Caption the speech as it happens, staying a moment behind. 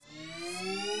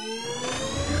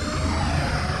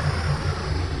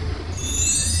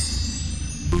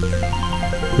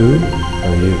Who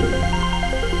are you?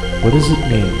 What does it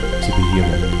mean to be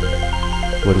human?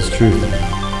 What is truth?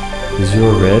 Is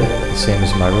your red the same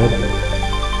as my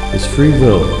red? Is free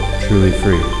will truly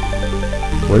free?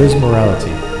 What is morality?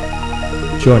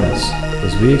 Join us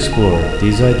as we explore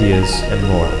these ideas and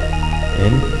more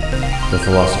in The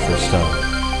Philosopher's Stone.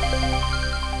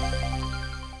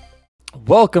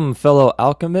 Welcome, fellow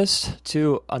alchemists,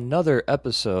 to another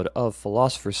episode of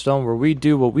Philosopher's Stone, where we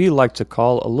do what we like to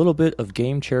call a little bit of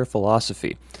game chair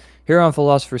philosophy. Here on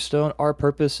Philosopher's Stone, our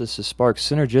purpose is to spark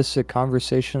synergistic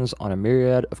conversations on a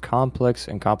myriad of complex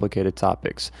and complicated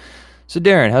topics. So,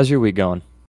 Darren, how's your week going?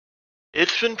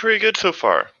 It's been pretty good so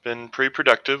far. Been pretty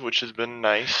productive, which has been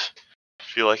nice. I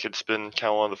feel like it's been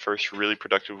kind of one of the first really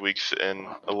productive weeks in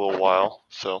a little while,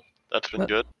 so that's been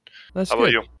good. That's How good.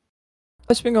 about you?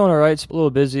 It's been going all right. It's a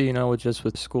little busy,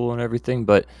 with school and everything,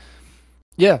 but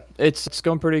yeah, it's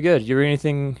going pretty good. You read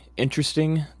anything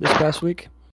interesting this past week?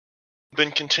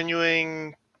 Been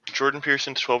continuing Jordan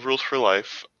Peterson's 12 Rules for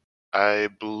Life. I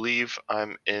believe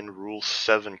I'm in Rule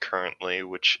 7 currently,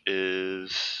 which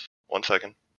is... one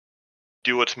second.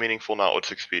 Do what's meaningful, not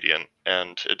what's expedient.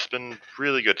 And it's been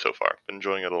really good so far. Been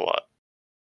enjoying it a lot.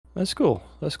 That's cool.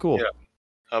 Yeah.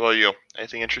 How about you?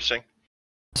 Anything interesting?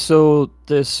 So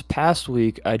this past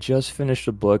week, I just finished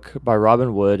a book by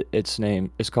Robin Wood. Its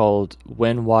name is called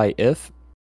When, Why, If,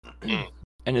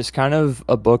 and it's kind of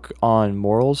a book on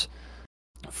morals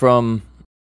from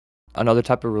another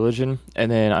type of religion. And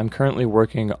then I'm currently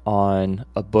working on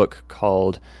a book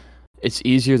called It's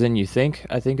Easier Than You Think,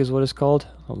 I think is what it's called.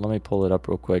 Let me pull it up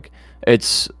real quick.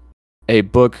 It's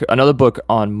another book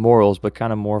on morals, but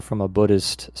kind of more from a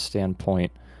Buddhist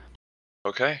standpoint.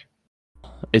 Okay.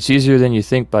 It's Easier Than You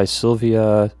Think by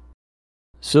Sylvia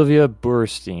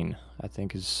Burstein, I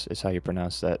think is how you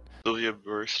pronounce that. Sylvia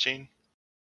Burstein?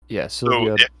 Yeah,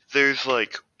 Sylvia. So if there's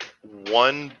like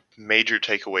one major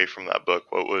takeaway from that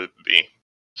book, what would it be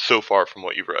so far from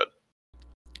what you've read?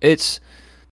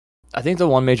 I think the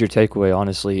one major takeaway,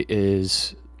 honestly,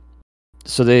 is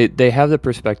so they have the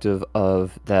perspective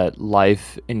of that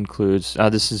life includes.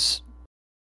 This is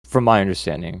from my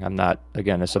understanding. I'm not,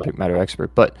 again, a subject matter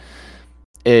expert, but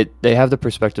they have the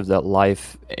perspective that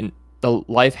life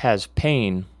has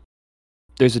pain.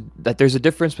 There's a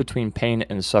difference between pain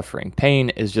and suffering. Pain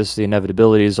is just the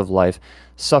inevitabilities of life.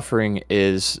 Suffering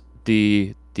is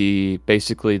the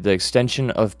basically the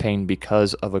extension of pain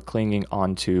because of a clinging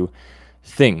onto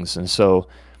things. And so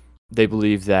they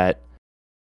believe that,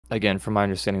 again, from my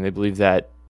understanding, they believe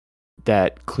that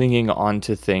clinging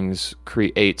onto things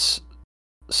creates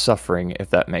suffering, if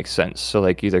that makes sense. So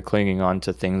like either clinging on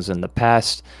to things in the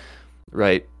past,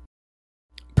 right,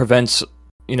 prevents,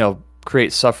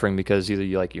 creates suffering because either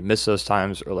you miss those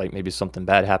times, or like maybe something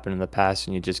bad happened in the past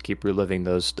and you just keep reliving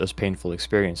those painful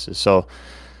experiences. So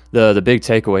the big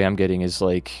takeaway I'm getting is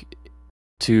like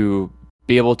to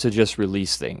be able to just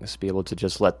release things, be able to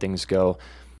just let things go,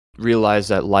 realize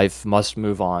that life must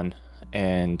move on,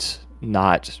 and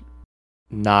not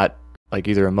like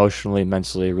either emotionally,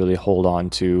 mentally, really hold on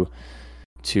to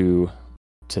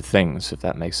things, if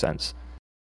that makes sense.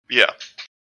 Yeah,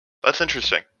 that's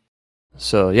interesting.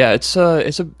 So yeah, it's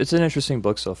an interesting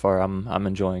book so far. I'm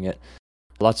enjoying it.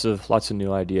 Lots of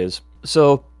new ideas.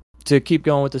 So to keep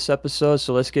going with this episode,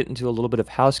 so let's get into a little bit of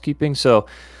housekeeping. So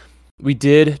we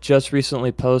did just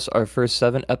recently post our first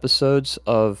 7 episodes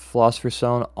of Philosopher's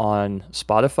Stone on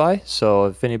Spotify. So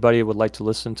if anybody would like to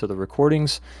listen to the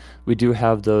recordings, we do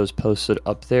have those posted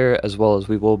up there, as well as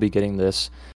we will be getting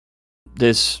this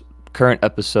current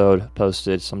episode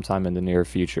posted sometime in the near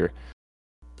future.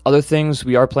 Other things,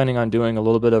 we are planning on doing a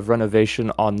little bit of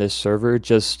renovation on this server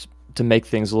just to make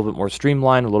things a little bit more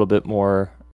streamlined, a little bit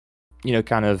more,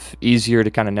 kind of easier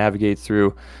to kind of navigate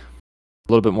through,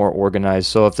 a little bit more organized.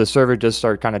 So if the server does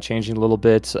start kind of changing a little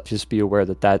bit, just be aware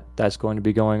that's going to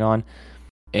be going on.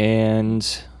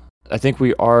 And I think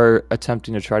we are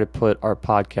attempting to try to put our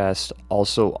podcast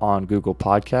also on Google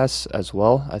Podcasts as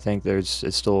well. I think it's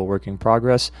still a work in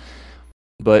progress.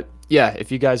 But yeah,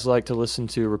 if you guys like to listen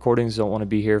to recordings, don't want to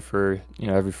be here for,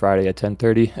 every Friday at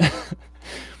 10:30.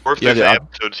 Or if there's any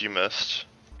episodes you missed.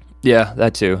 Yeah,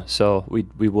 that too. So we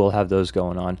will have those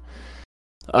going on.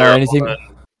 Anything? On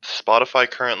Spotify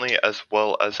currently, as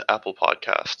well as Apple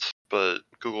Podcasts, but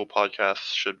Google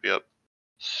Podcasts should be up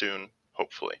soon,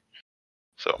 hopefully.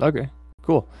 So. Okay,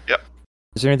 cool. Yep.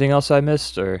 Is there anything else I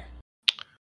missed, or?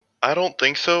 I don't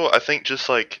think so. I think just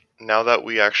like now that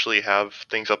we actually have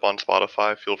things up on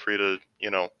Spotify, feel free to,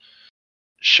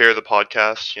 share the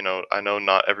podcast. I know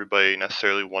not everybody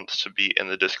necessarily wants to be in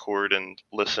the Discord and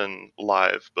listen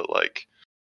live, but like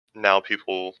now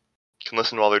people can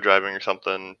listen while they're driving or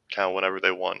something, kind of whenever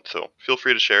they want. So feel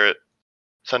free to share it,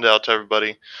 send it out to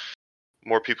everybody.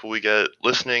 More people we get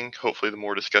listening, hopefully the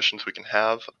more discussions we can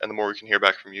have, and the more we can hear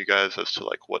back from you guys as to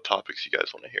like what topics you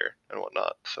guys want to hear and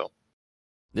whatnot. So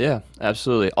Yeah,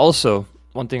 absolutely. Also,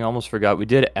 one thing I almost forgot, we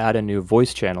did add a new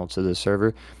voice channel to the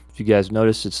server. If you guys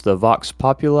noticed, it's the Vox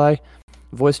Populi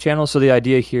voice channel. So the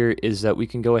idea here is that we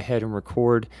can go ahead and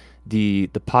record the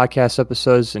podcast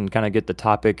episodes and kind of get the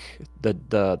topic,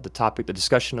 the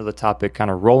discussion of the topic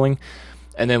kind of rolling.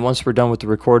 And then once we're done with the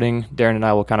recording, Darren and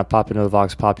I will kind of pop into the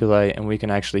Vox Populi, and we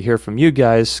can actually hear from you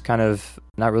guys, kind of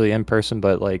not really in person,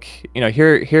 but like, you know,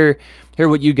 hear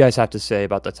what you guys have to say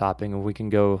about the topic, and we can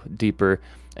go deeper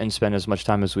and spend as much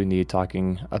time as we need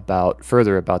talking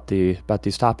further about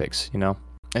these topics, you know.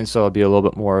 And so it'll be a little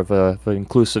bit more of an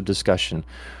inclusive discussion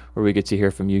where we get to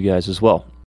hear from you guys as well.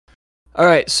 All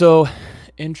right, so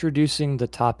introducing the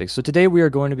topic. So today we are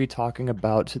going to be talking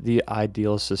about the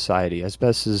ideal society, as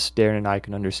best as Darren and I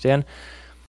can understand.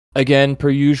 Again, per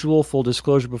usual, full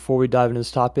disclosure before we dive into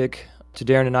this topic. To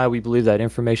Darren and I, we believe that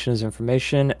information is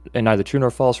information, and neither true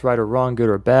nor false, right or wrong, good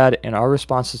or bad, and our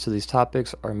responses to these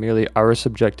topics are merely our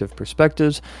subjective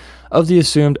perspectives of the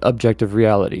assumed objective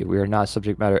reality. We are not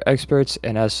subject matter experts,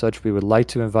 and as such, we would like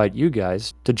to invite you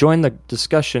guys to join the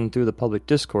discussion through the public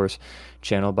discourse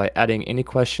channel by adding any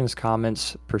questions,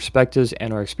 comments, perspectives,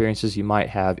 and or experiences you might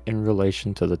have in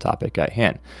relation to the topic at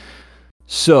hand.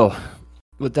 So,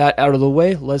 with that out of the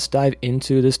way, let's dive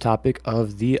into this topic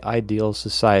of the ideal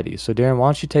society. So Darren, why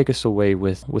don't you take us away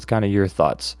with kind of your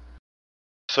thoughts?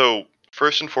 So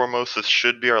first and foremost, this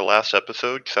should be our last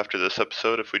episode, because after this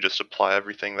episode, if we just apply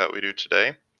everything that we do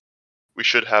today, we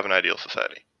should have an ideal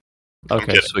society.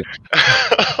 Okay, sweet.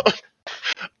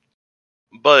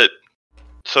 But,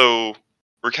 so,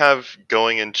 we're kind of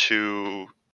going into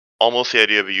almost the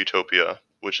idea of a utopia,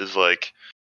 which is like,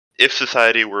 if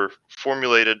society were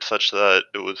formulated such that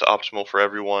it was optimal for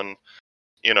everyone,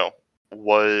 you know,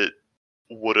 what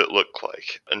would it look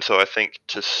like? And so I think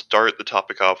to start the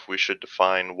topic off, we should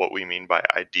define what we mean by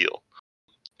ideal.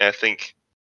 And I think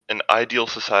an ideal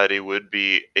society would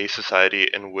be a society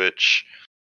in which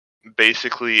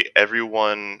basically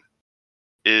everyone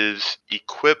is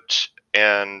equipped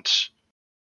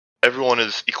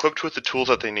with the tools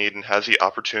that they need and has the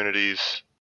opportunities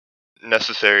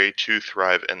necessary to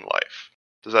thrive in life.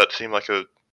 Does that seem like a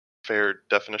fair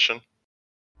definition?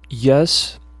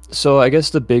 Yes. So I guess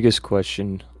the biggest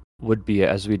question would be,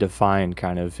 as we define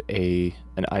kind of an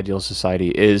ideal society,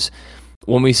 is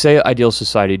when we say ideal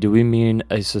society, do we mean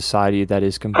a society that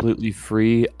is completely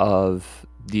free of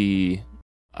I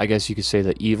guess you could say,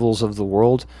 the evils of the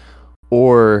world?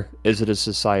 Or is it a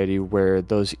society where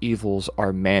those evils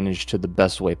are managed to the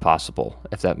best way possible,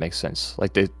 if that makes sense?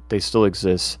 Like they still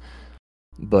exist,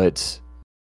 but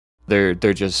they're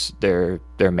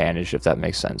managed, if that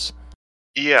makes sense.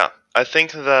 Yeah, I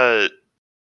think that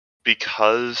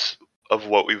because of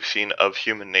what we've seen of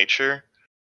human nature,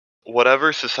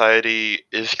 whatever society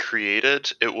is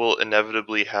created, it will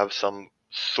inevitably have some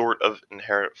sort of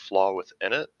inherent flaw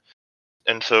within it.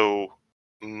 And so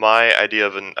my idea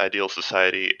of an ideal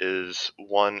society is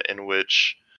one in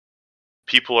which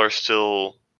people are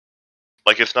still,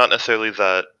 like, it's not necessarily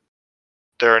that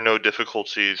there are no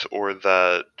difficulties or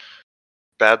that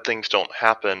bad things don't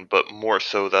happen, but more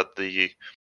so that the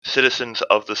citizens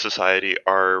of the society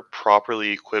are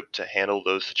properly equipped to handle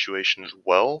those situations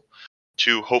well,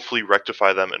 to hopefully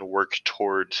rectify them and work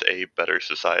towards a better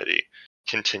society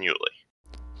continually.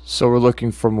 So we're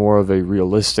looking for more of a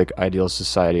realistic ideal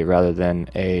society rather than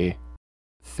a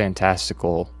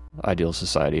fantastical ideal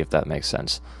society, if that makes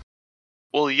sense.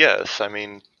 Well, yes, I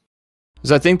mean,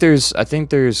 because I think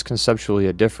there's conceptually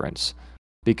a difference,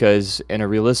 because in a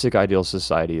realistic ideal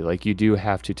society, like, you do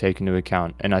have to take into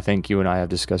account, and I think you and I have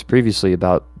discussed previously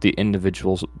about the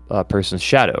individual person's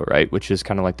shadow, right, which is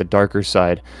kind of like the darker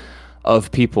side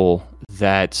of people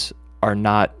that are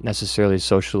not necessarily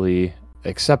socially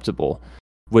acceptable,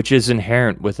 which is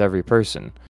inherent with every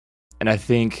person. And I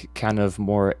think kind of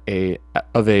more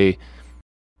of a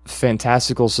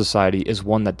fantastical society is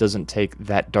one that doesn't take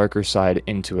that darker side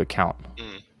into account,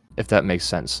 if that makes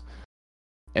sense.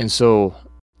 And so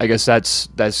I guess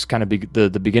that's kind of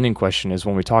the beginning question, is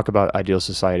when we talk about ideal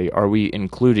society, are we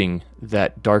including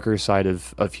that darker side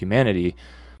of humanity,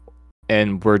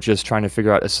 and we're just trying to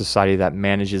figure out a society that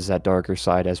manages that darker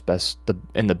side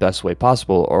in the best way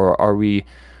possible, or are we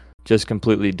just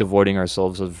completely devoiding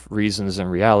ourselves of reasons and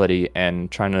reality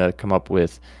and trying to come up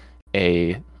with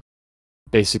a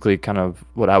basically kind of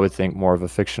what I would think more of a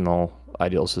fictional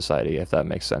ideal society, if that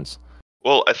makes sense?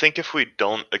 Well, I think if we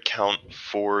don't account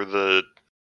for the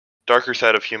darker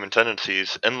side of human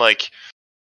tendencies, and like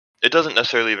it doesn't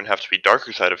necessarily even have to be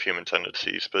darker side of human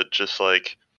tendencies, but just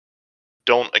like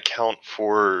don't account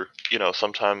for,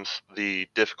 sometimes the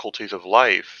difficulties of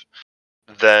life,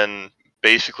 then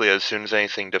basically as soon as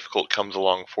anything difficult comes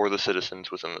along for the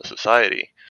citizens within the society,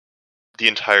 the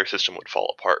entire system would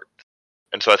fall apart.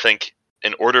 And so I think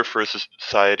in order for a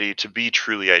society to be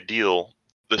truly ideal,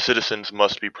 the citizens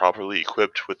must be properly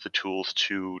equipped with the tools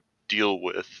to deal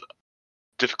with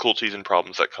difficulties and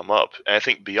problems that come up. And I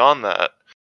think beyond that,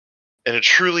 in a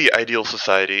truly ideal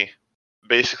society,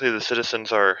 basically the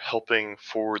citizens are helping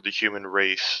forward the human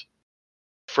race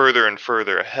further and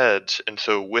further ahead. And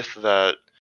so with that,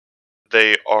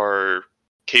 they are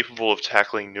capable of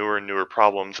tackling newer and newer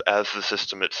problems as the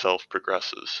system itself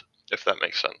progresses, if that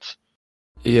makes sense.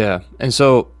 Yeah,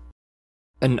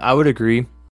 and I would agree.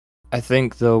 I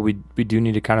think though we do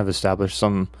need to kind of establish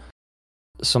some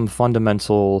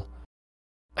fundamental,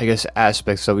 I guess,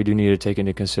 aspects that we do need to take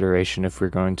into consideration if we're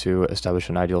going to establish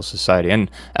an ideal society.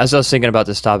 And as I was thinking about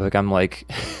this topic, I'm like,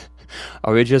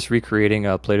 are we just recreating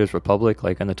Plato's Republic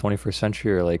like in the 21st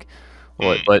century or like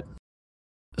what? But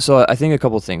so I think a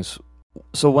couple things.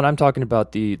 So when I'm talking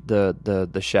about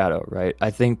the shadow, right? I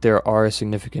think there are a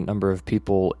significant number of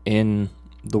people in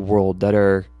the world that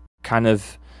are kind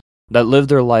of that live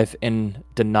their life in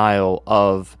denial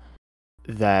of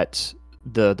that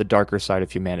the darker side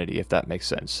of humanity, if that makes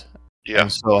sense. Yeah.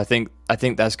 And so I think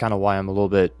that's kind of why I'm a little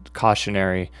bit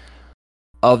cautionary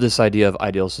of this idea of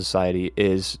ideal society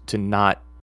is to not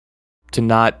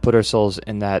put ourselves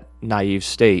in that naive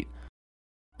state.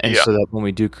 And Yeah. so that when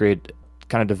we do kind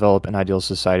of develop an ideal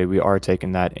society, we are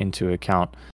taking that into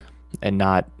account and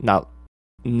not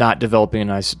developing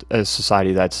a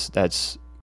society that's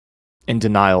in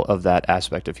denial of that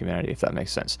aspect of humanity, if that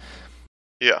makes sense.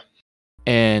 Yeah.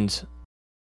 And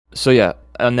so yeah,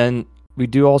 and then we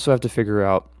do also have to figure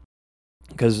out,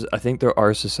 because I think there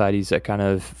are societies that kind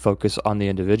of focus on the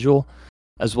individual,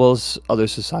 as well as other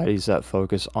societies that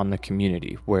focus on the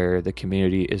community, where the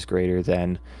community is greater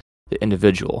than the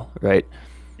individual, right?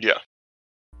 Yeah.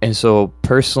 And so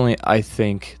personally, I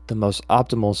think the most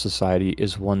optimal society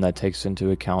is one that takes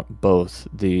into account both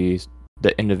the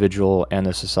individual and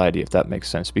the society, if that makes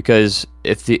sense. Because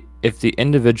if the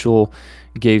individual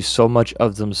gave so much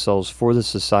of themselves for the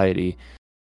society,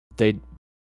 they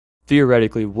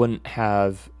theoretically wouldn't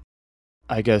have,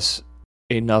 I guess,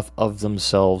 enough of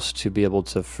themselves to be able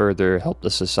to further help the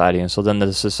society. And so then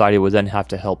the society would then have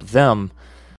to help them,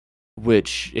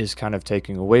 which is kind of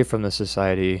taking away from the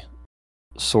society,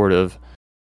 sort of.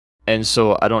 And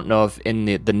so I don't know if in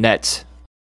the net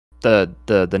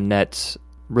the net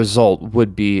result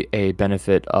would be a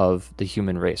benefit of the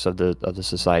human race, of the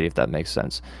society, if that makes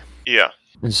sense. Yeah.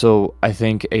 And so I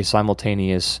think a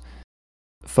simultaneous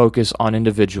focus on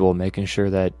individual, making sure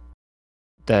that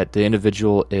the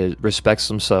individual respects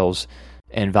themselves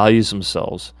and values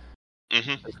themselves,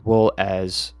 as well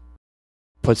as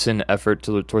puts in effort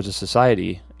towards the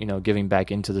society, giving back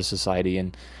into the society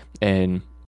and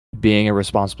being a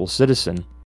responsible citizen.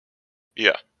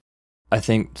 Yeah. I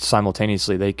think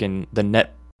simultaneously the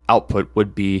net output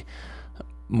would be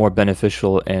more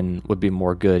beneficial and would be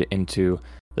more good into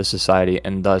the society,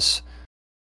 and thus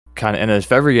and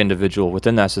if every individual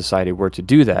within that society were to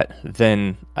do that,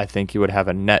 then I think you would have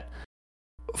a net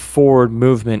forward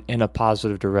movement in a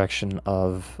positive direction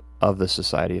of the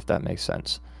society, if that makes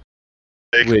sense.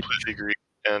 I completely agree.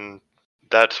 And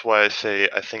that's why I say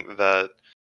I think that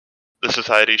the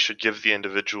society should give the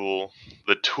individual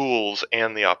the tools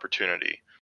and the opportunity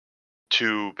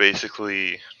to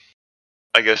basically,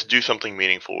 I guess, do something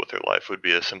meaningful with their life would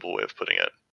be a simple way of putting it.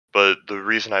 But the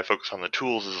reason I focus on the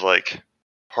tools is like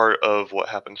part of what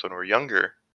happens when we're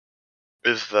younger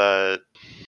is that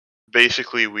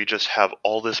basically we just have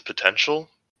all this potential,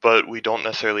 but we don't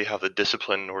necessarily have the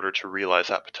discipline in order to realize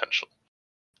that potential.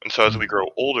 And so as we grow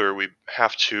older, we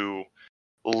have to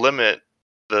limit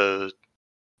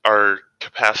our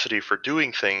capacity for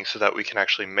doing things so that we can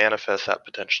actually manifest that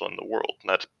potential in the world. And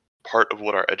that's part of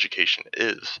what our education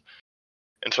is.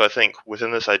 And so I think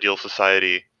within this ideal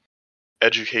society,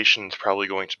 education is probably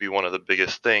going to be one of the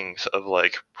biggest things of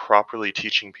like properly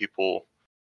teaching people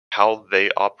how they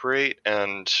operate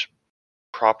and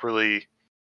properly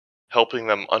helping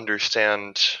them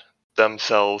understand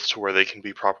themselves to where they can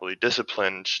be properly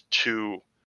disciplined to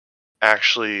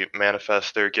actually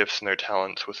manifest their gifts and their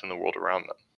talents within the world around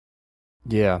them.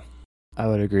 Yeah, I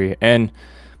would agree. And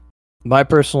my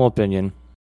personal opinion,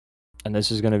 and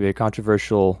this is going to be a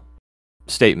controversial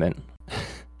statement,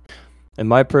 in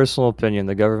my personal opinion,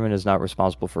 the government is not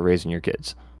responsible for raising your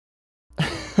kids.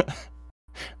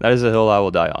 That is a hill I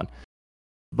will die on.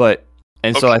 But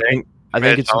and so Okay, I may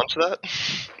I think it's challenge that?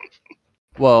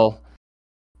 well,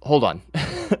 hold on.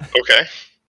 Okay.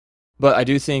 But I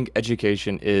do think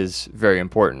education is very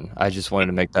important. I just wanted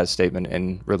to make that statement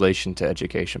in relation to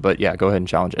education. But yeah, go ahead and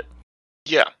challenge it.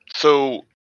 Yeah. So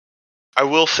I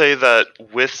will say that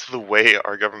with the way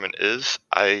our government is,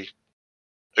 I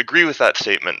agree with that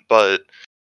statement. But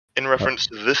in reference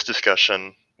to this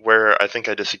discussion, where I think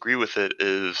I disagree with it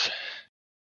is,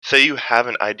 say you have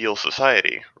an ideal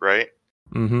society, right?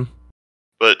 Mm-hmm.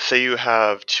 But say you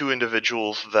have don't, two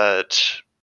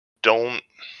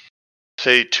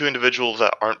individuals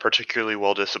that aren't particularly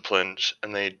well disciplined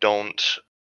and they don't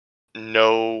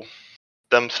know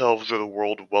themselves or the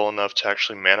world well enough to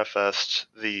actually manifest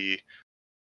the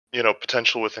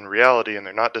potential within reality, and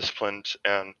they're not disciplined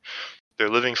and they're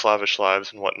living slavish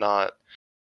lives and whatnot,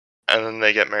 and then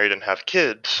they get married and have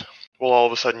kids. Well, all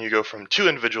of a sudden you go from two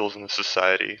individuals in the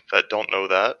society that don't know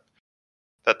that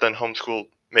then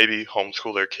maybe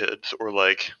homeschool their kids or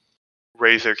like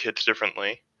raise their kids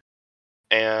differently,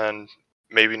 and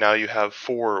maybe now you have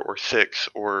four or six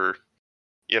or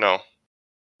you know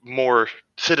more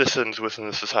citizens within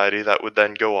the society that would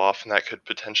then go off, and that could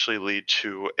potentially lead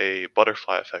to a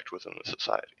butterfly effect within the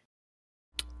society.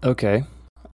 Okay.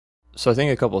 So I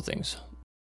think a couple of things.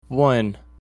 One,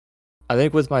 I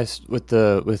think with my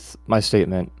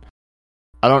statement,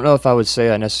 I don't know if I would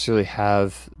say I necessarily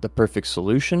have the perfect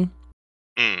solution.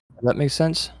 Mm. If that makes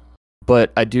sense.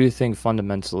 But I do think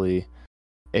fundamentally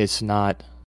it's not,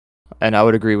 and I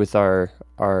would agree with our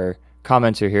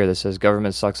commenter here that says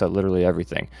government sucks at literally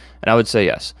everything. And I would say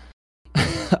yes.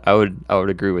 I would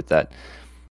agree with that.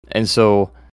 And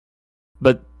so,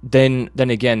 but then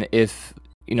again, if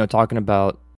talking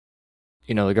about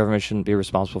the government shouldn't be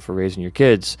responsible for raising your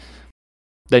kids,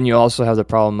 then you also have the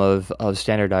problem of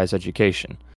standardized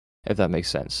education, if that makes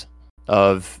sense.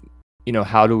 Of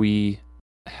how do we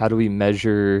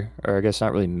measure, or I guess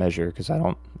not really measure because I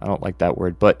don't like that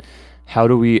word, but how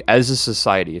do we as a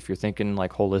society, if you're thinking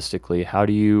like holistically, how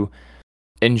do you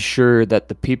ensure that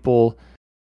the people,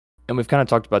 and we've kind of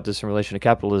talked about this in relation to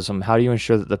capitalism, how do you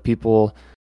ensure that the people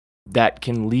that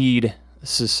can lead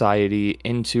society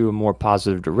into a more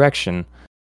positive direction,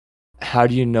 how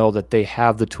do you know that they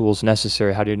have the tools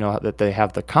necessary? How do you know that they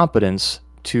have the competence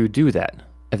to do that?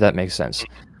 If that makes sense.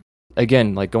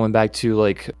 Again, like going back to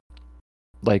like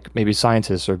maybe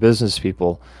scientists or business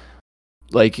people,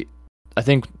 like I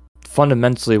think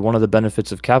fundamentally one of the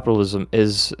benefits of capitalism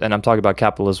is, and I'm talking about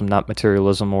capitalism, not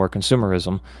materialism or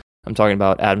consumerism. I'm talking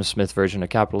about Adam Smith version of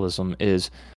capitalism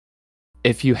is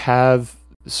if you have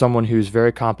someone who's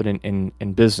very competent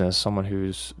in business, someone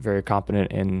who's very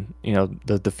competent in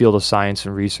the field of science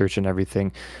and research and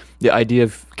everything, the idea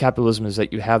of capitalism is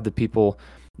that you have the people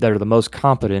that are the most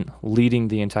competent leading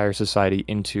the entire society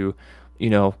into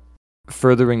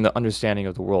furthering the understanding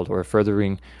of the world, or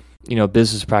furthering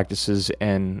business practices,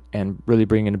 and really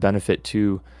bringing a benefit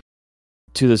to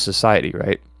the society,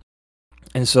 right?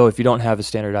 And so if you don't have a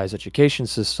standardized education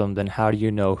system, then how do you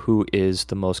know who is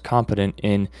the most competent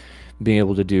in being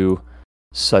able to do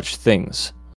such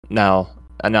things? Now,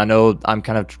 and I know I'm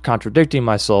kind of contradicting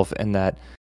myself in that,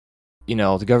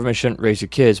 the government shouldn't raise your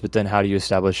kids, but then how do you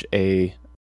establish a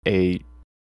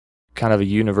kind of a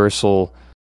universal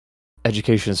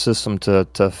education system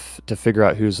to figure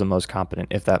out who's the most competent,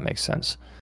 if that makes sense?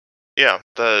 Yeah,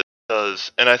 that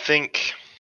does. And I think,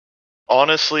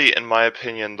 honestly, in my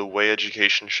opinion, the way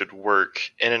education should work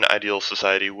in an ideal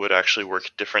society would actually work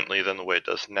differently than the way it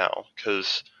does now.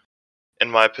 Because,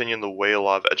 in my opinion, the way a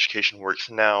lot of education works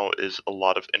now is a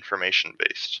lot of information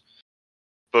based.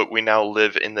 But we now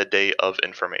live in the day of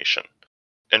information.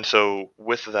 And so,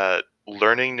 with that,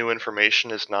 learning new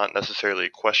information is not necessarily a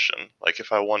question. Like,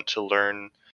 if I want to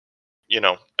learn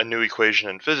a new equation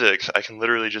in physics, I can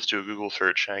literally just do a Google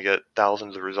search and I get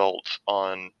thousands of results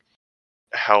on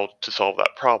how to solve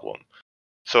that problem.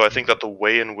 So I think that the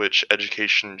way in which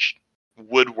education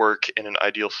would work in an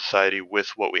ideal society with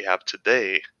what we have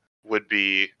today would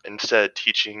be instead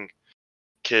teaching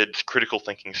kids critical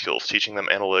thinking skills, teaching them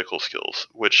analytical skills,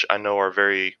 which I know are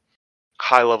very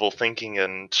high level thinking,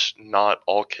 and not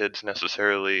all kids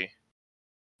necessarily.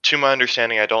 To my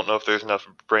understanding, I don't know if there's enough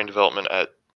brain development at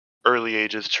early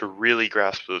ages to really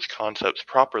grasp those concepts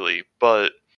properly,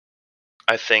 but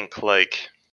I think like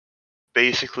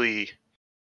basically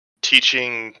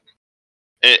teaching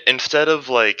instead of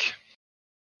like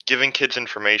giving kids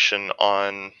information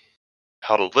on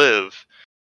how to live,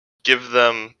 give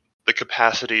them the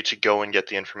capacity to go and get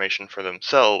the information for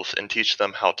themselves and teach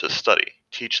them how to study,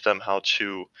 teach them how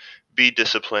to be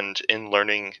disciplined in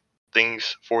learning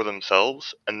things for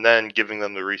themselves and then giving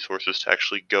them the resources to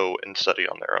actually go and study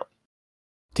on their own.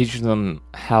 Teaching them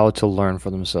how to learn for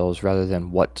themselves rather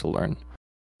than what to learn.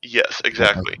 Yes, That makes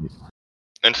exactly. sense.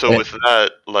 And so Eh, with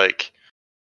that, like,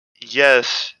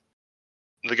 yes,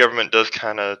 the government does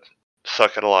kind of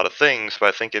suck at a lot of things,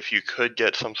 but I think if you could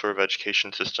get some sort of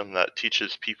education system that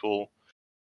teaches people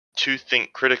to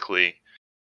think critically,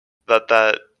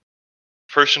 that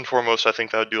first and foremost, I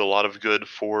think that would do a lot of good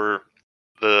for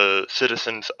the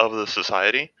citizens of the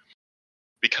society,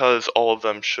 because all of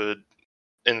them should,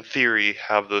 in theory,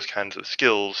 have those kinds of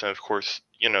skills. And of course,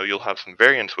 you'll have some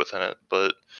variance within it,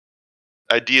 but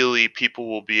ideally, people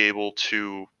will be able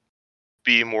to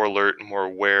be more alert and more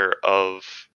aware of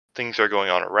things that are going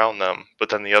on around them. But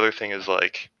then the other thing is,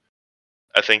 like,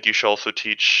 I think you should also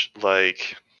teach,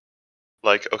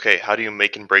 okay, how do you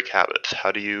make and break habits?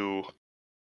 How do you?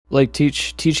 like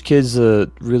teach kids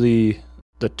really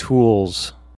the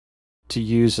tools to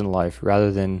use in life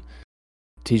rather than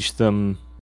teach them,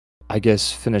 I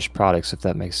guess, finished products, if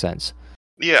that makes sense.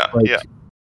 Yeah, Like, yeah.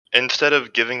 Instead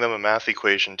of giving them a math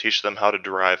equation, teach them how to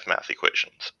derive math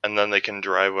equations, and then they can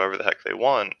derive whatever the heck they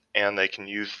want, and they can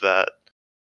use that.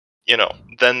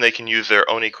 Then they can use their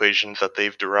own equations that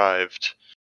they've derived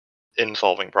in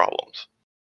solving problems.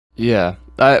 yeah.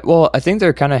 I think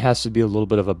there kind of has to be a little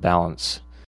bit of a balance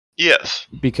Yes.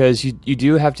 because you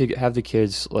do have to have the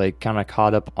kids like kind of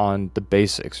caught up on the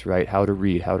basics, right? How to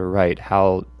read, how to write,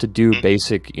 how to do Mhm.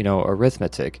 basic,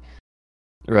 arithmetic,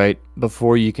 right?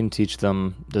 Before you can teach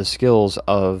them the skills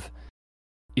of,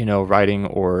 writing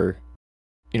or,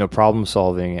 problem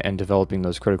solving and developing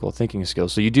those critical thinking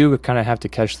skills. So you do kind of have to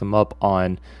catch them up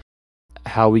on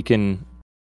how we can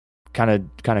kind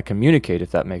of communicate,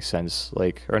 if that makes sense,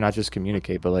 like, or not just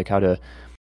communicate, but like how to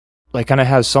like kind of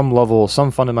have some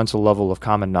fundamental level of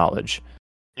common knowledge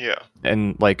Yeah.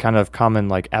 and like kind of common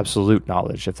like absolute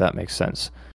knowledge, if that makes sense,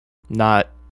 not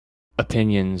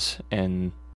opinions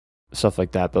and stuff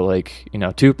like that, but like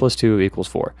 2 plus 2 equals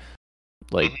 4,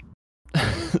 like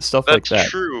Mhm. stuff like That's that.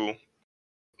 true,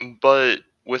 but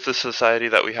with the society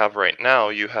that we have right now,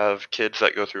 you have kids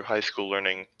that go through high school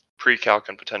learning pre-calc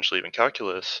and potentially even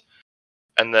calculus,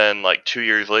 and then like 2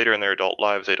 years later in their adult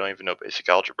lives, they don't even know basic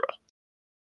algebra.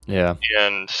 Yeah.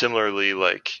 And similarly,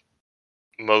 like,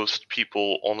 most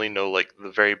people only know like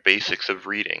the very basics of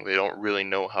reading. They don't really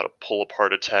know how to pull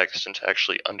apart a text and to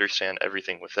actually understand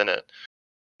everything within it.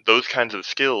 Those kinds of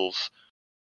skills,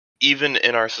 even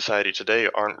in our society today,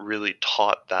 aren't really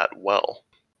taught that well.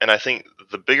 And I think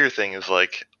the bigger thing is,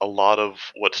 like, a lot of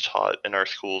what's taught in our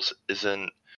schools isn't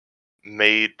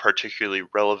made particularly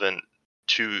relevant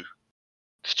to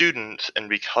students, and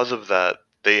because of that,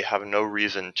 they have no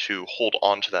reason to hold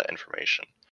on to that information.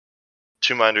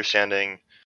 To my understanding,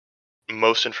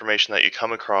 most information that you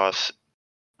come across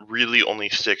really only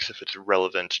sticks if it's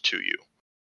relevant to you.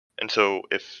 And so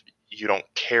if you don't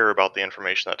care about the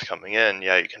information that's coming in,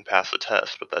 yeah, you can pass the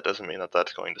test, but that doesn't mean that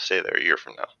that's going to stay there a year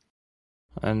from now.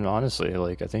 And honestly,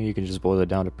 like I think you can just boil it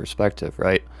down to perspective,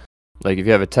 right? Like if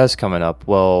you have a test coming up,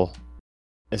 well,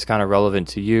 it's kind of relevant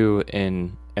to you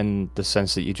in the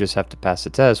sense that you just have to pass the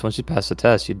test. Once you pass the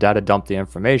test, you data dump the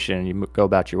information and you go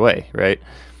about your way, right?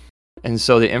 And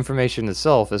so the information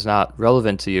itself is not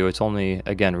relevant to you. It's only,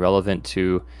 again, relevant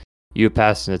to you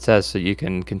passing the test so you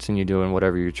can continue doing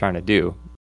whatever you're trying to do.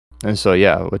 And so,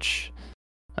 yeah, which,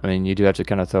 I mean, you do have to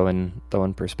kind of throw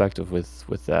in perspective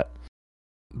with that.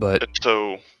 But And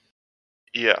so,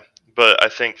 yeah, but I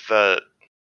think that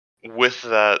with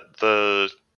that,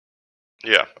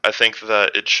 I think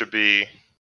that it should be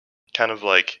kind of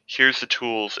like, here's the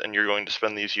tools, and you're going to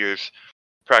spend these years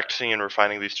practicing and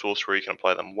refining these tools to where you can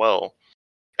apply them well.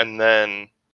 And then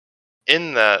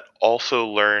in that, also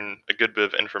learn a good bit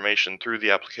of information through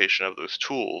the application of those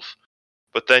tools.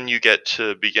 But then you get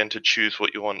to begin to choose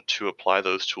what you want to apply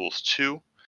those tools to,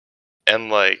 and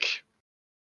like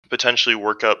potentially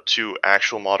work up to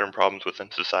actual modern problems within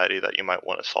society that you might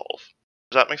want to solve.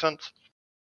 Does that make sense?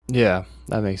 yeah,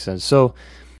 that makes sense. So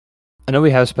I know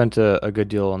we have spent a good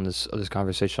deal on this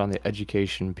conversation on the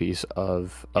education piece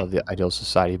of the ideal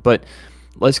society, but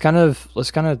let's kind of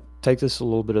take this a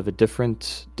little bit of a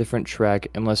different track,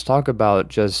 and let's talk about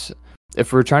just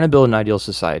if we're trying to build an ideal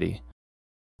society.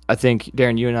 I think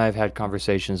Darren, you and I have had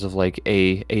conversations of like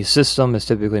a system is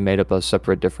typically made up of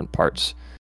separate different parts,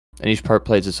 and each part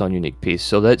plays its own unique piece.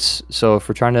 So if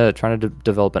we're trying to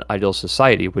develop an ideal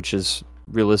society, which is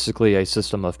realistically a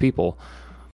system of people,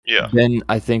 Yeah. then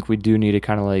I think we do need to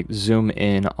kind of like zoom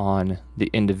in on the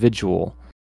individual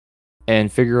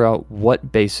and figure out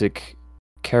what basic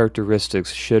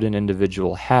characteristics should an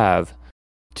individual have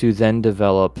to then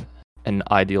develop an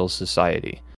ideal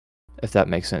society. if that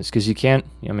makes sense. Because you can't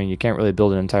really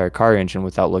build an entire car engine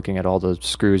without looking at all the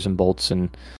screws and bolts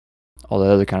and all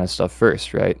that other kind of stuff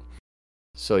first, right?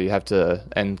 So you have to,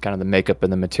 and kind of the makeup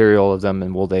and the material of them,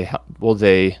 and will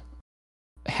they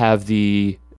have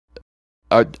the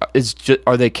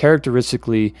are they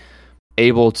characteristically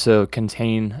able to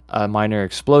contain a minor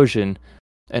explosion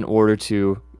in order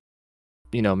to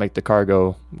make the car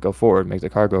go forward, make the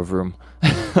car go vroom.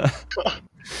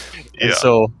 And Yeah.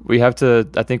 so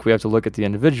I think we have to look at the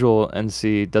individual and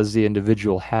see, does the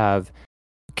individual have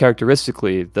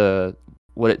characteristically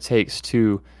what it takes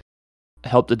to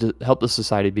help the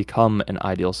society become an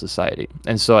ideal society.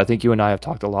 And so I think you and I have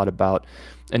talked a lot about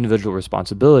individual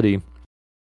responsibility,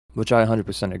 which I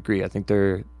 100% agree. I think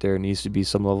there needs to be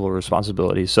some level of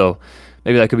responsibility. So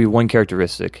maybe that could be one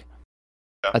characteristic.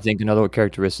 Yeah. I think another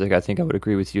characteristic, I think I would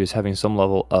agree with you, is having some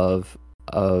level of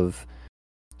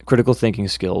critical thinking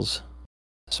skills,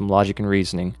 some logic and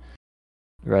reasoning,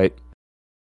 right?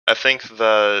 I think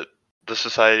that the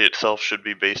society itself should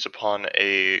be based upon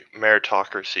a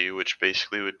meritocracy, which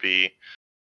basically would be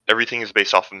everything is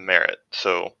based off of merit.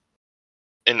 So,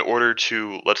 in order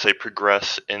to, let's say,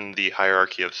 progress in the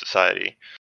hierarchy of society,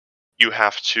 you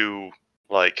have to,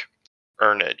 like,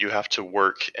 earn it. You have to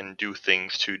work and do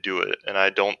things to do it. And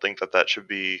I don't think that that should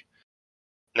be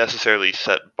necessarily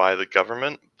set by the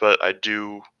government, but I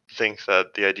do think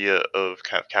that the idea of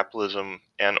kind of capitalism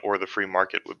and or the free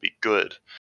market would be good,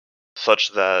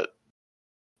 such that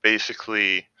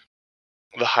basically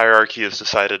the hierarchy is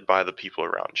decided by the people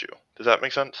around you. Does that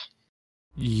make sense?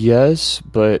 Yes,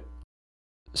 but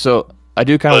so I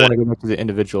do kind of But want to go back to the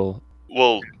individual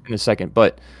well, in a second,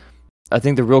 but I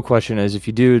think the real question is, if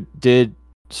you did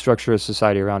structure a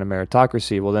society around a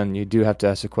meritocracy, well, then you do have to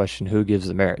ask the question, who gives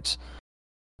the merits?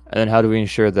 And then how do we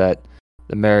ensure that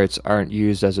the merits aren't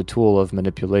used as a tool of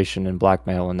manipulation and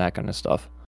blackmail and that kind of stuff?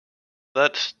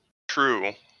 that's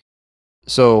true.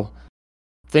 So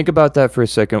think about that for a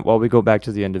second while we go back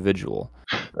to the individual,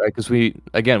 right? Because we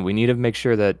need to make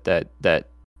sure that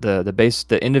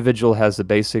the individual has the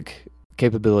basic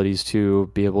capabilities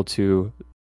to be able to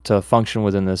function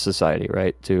within this society,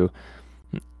 right?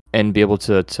 And be able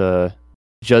to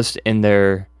just in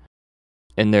their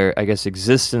I guess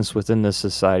existence within this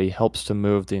society helps to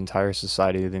move the entire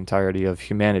society, the entirety of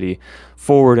humanity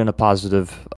forward in a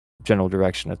positive general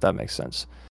direction, if that makes sense.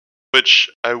 Which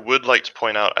I would like to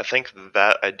point out, I think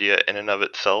that idea in and of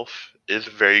itself is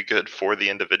very good for the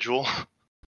individual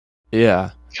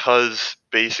Yeah. because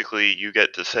basically you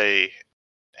get to say,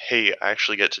 hey, I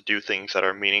actually get to do things that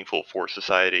are meaningful for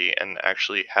society and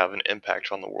actually have an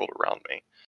impact on the world around me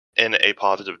in a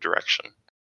positive direction.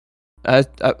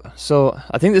 So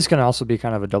I think this can also be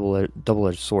kind of a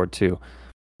double-edged sword too,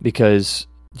 because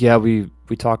yeah, we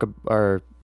talk our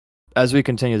as we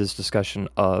continue this discussion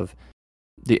of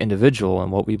the individual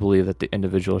and what we believe that the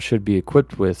individual should be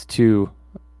equipped with to,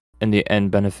 in the end,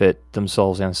 benefit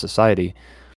themselves and society.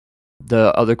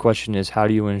 The other question is, how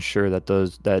do you ensure that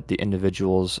the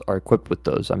individuals are equipped with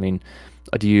those? I mean,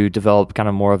 do you develop kind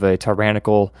of more of a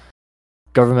tyrannical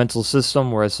governmental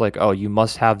system where it's like, oh, you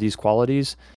must have these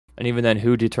qualities, and even then,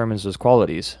 who determines those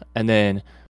qualities? And then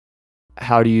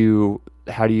how do you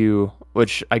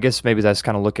which I guess maybe that's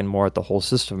kind of looking more at the whole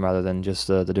system rather than just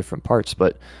the different parts,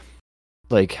 but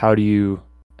like how do you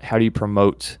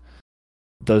promote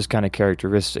those kind of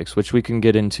characteristics, which we can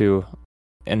get into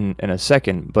in a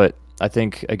second. But I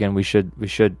think again we should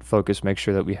focus, make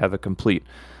sure that we have a complete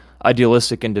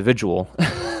idealistic individual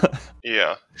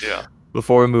Yeah, yeah.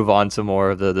 before we move on to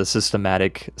more of the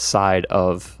systematic side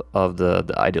of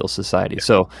the ideal society.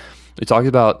 So we talked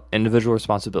about individual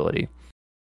responsibility,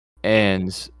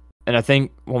 and I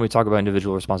think when we talk about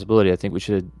individual responsibility, I think we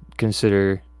should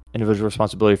consider individual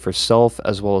responsibility for self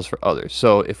as well as for others.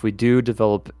 So if we do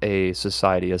develop a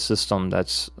society, a system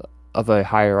that's of a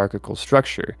hierarchical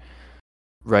structure,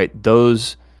 right?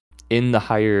 Those in the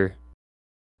higher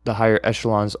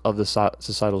echelons of the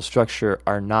societal structure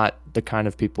are not the kind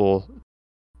of people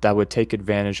that would take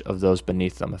advantage of those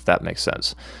beneath them, if that makes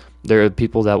sense. There are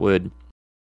people that would,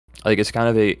 like, it's kind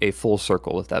of a full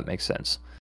circle, if that makes sense,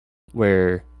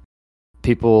 where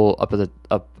people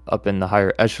up in the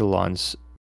higher echelons,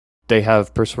 they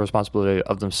have personal responsibility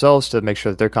of themselves to make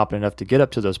sure that they're competent enough to get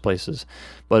up to those places,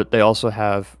 but they also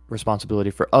have responsibility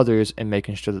for others in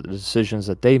making sure that the decisions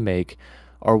that they make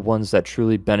are ones that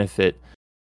truly benefit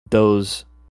those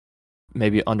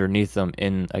maybe underneath them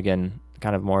in, again,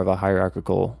 kind of more of a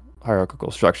hierarchical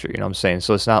structure, you know what I'm saying?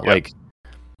 So it's not Yeah. like,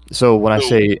 so when I So,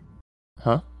 say,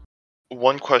 huh?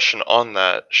 one question on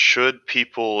that, should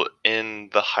people in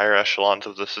the higher echelons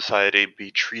of the society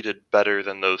be treated better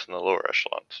than those in the lower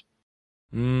echelons?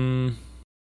 Mm,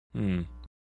 hmm.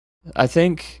 I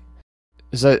think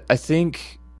I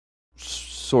think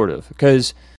sort of,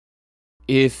 because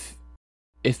if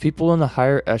if people in the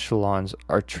higher echelons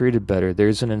are treated better,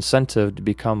 there's an incentive to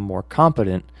become more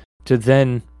competent to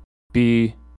then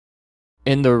be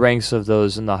in the ranks of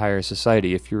those in the higher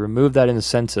society. If you remove that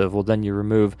incentive, well, then you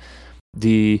remove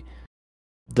the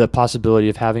the possibility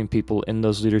of having people in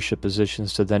those leadership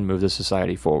positions to then move the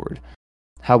society forward.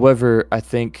 However, I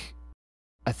think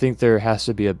there has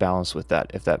to be a balance with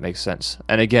that, if that makes sense.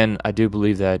 And again, I do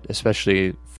believe that,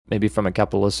 especially maybe from a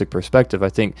capitalistic perspective, I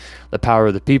think the power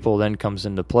of the people then comes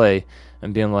into play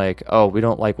and being like, oh, we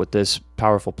don't like what this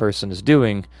powerful person is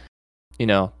doing,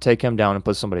 take him down and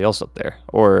put somebody else up there.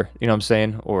 Or, you know what I'm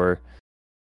saying? Or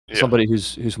Yeah. somebody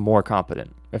who's more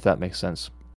competent, if that makes sense.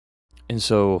 And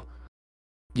so,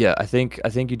 yeah, I think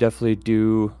you definitely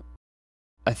do.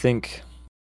 I think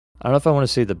I don't know if I want to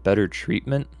say the better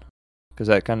treatment, because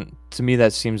that kind of, to me,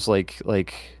 that seems like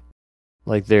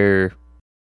they're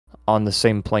on the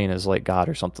same plane as like God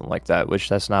or something like that, which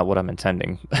that's not what I'm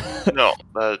intending. No,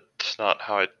 that's not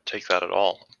how I take that at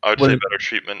all. I would say What? better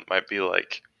treatment might be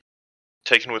like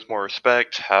taken with more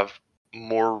respect, have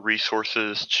more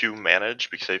resources to manage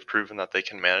because they've proven that they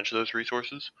can manage those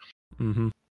resources, Mm-hmm.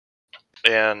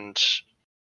 and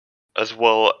as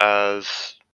well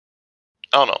as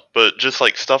I don't know, but just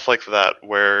like stuff like that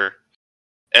where,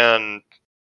 and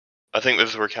I think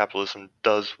this is where capitalism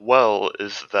does well,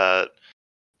 is that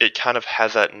it kind of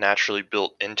has that naturally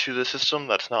built into the system.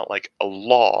 That's not like a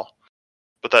law,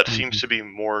 but that Mm-hmm. seems to be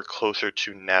more closer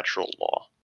to natural law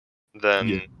Yeah,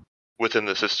 than within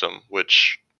the system,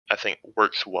 which I think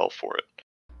works well for it.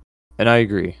 and I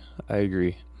agree. I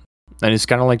agree. And it's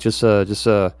kind of like just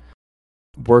a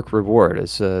work reward.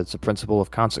 It's a principle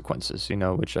of consequences,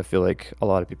 which I feel like a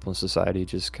lot of people in society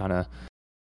just kind of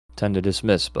tend to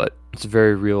dismiss, but it's a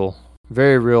very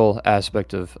real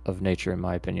aspect of nature, in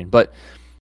my opinion. But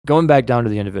going back down to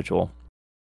the individual.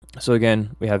 So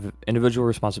again, we have individual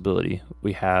responsibility.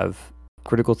 We have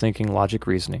critical thinking, logic,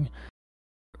 reasoning,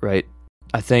 right?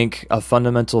 I think a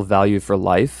fundamental value for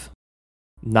life,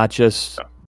 not just Yeah.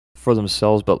 for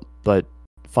themselves, but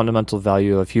fundamental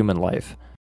value of human life,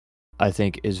 I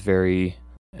think is very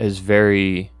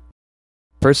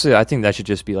personally. I think that should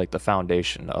just be like the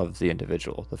foundation of the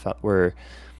individual. Where,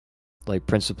 like,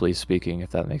 principally speaking,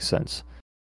 if that makes sense.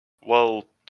 Well,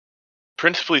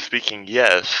 principally speaking,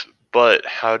 yes, but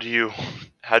how do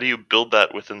you build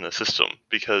that within the system?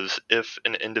 Because if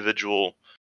an individual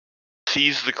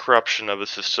sees the corruption of a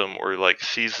system or like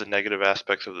sees the negative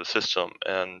aspects of the system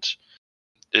and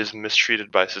is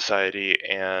mistreated by society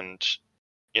and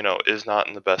is not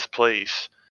in the best place,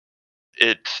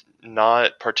 it's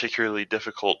not particularly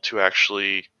difficult to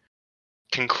actually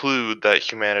conclude that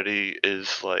humanity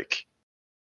is like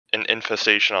an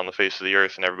infestation on the face of the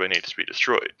earth and everybody needs to be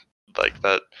destroyed. Like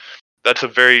that's a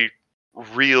very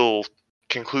real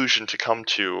conclusion to come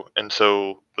to. And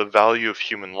so the value of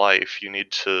human life, you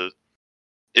need to,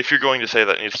 if you're going to say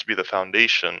that needs to be the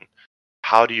foundation,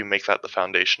 how do you make that the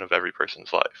foundation of every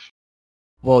person's life?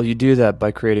 Well, you do that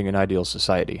by creating an ideal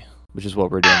society, which is what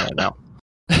we're doing right now.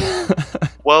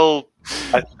 Well,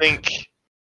 I think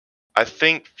I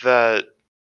think that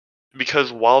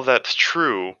because while that's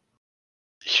true,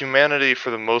 humanity for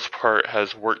the most part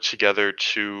has worked together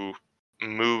to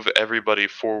move everybody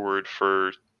forward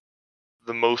for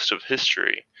the most of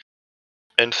history.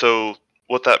 And so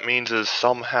what that means is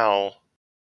somehow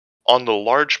on the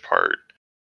large part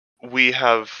we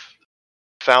have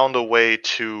found a way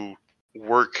to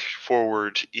work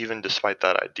forward even despite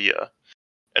that idea.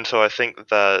 And so I think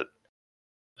that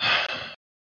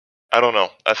I don't know.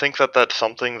 I think that that's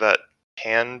something that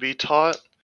can be taught,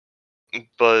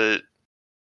 but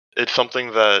it's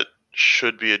something that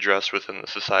should be addressed within the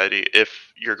society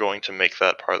if you're going to make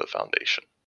that part of the foundation.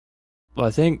 Well,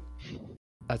 I think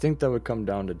that would come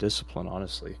down to discipline,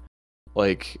 honestly.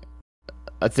 Like,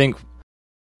 I think,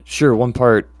 sure, one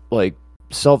part, like,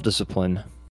 self-discipline,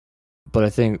 but I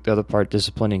think the other part,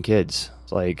 disciplining kids,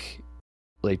 like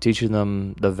teaching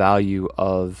them the value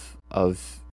of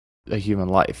a human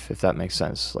life, if that makes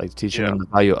sense. Like teaching Yeah. them the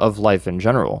value of life in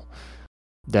general.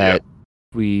 Yeah. That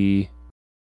we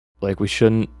like we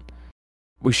shouldn't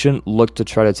look to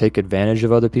try to take advantage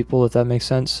of other people, if that makes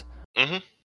sense. Mhm.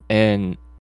 And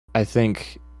I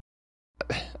think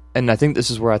and I think this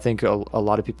is where I think a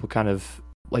lot of people kind of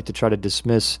like to try to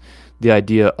dismiss the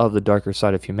idea of the darker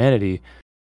side of humanity.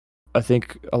 I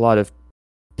think a lot of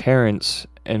parents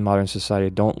in modern society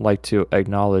don't like to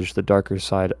acknowledge the darker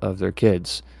side of their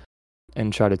kids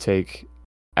and try to take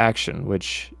action,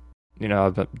 which,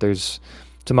 there's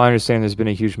to my understanding, there's been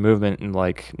a huge movement in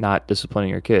like not disciplining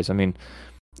your kids. I mean,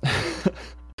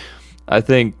 I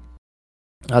think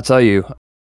I'll tell you,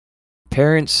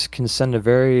 parents can send a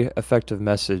very effective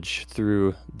message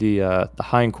through the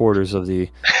hindquarters of the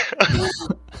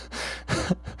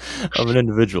of an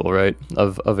individual, right?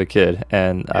 Of a kid,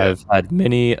 and Yeah. I've had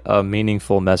many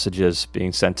meaningful messages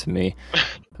being sent to me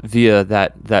via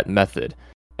that method,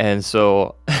 and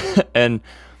so and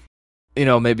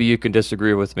maybe you can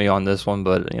disagree with me on this one,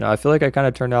 but I feel like I kind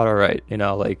of turned out all right,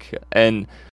 like and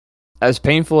as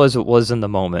painful as it was in the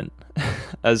moment,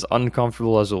 as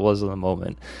uncomfortable as it was in the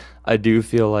moment, I do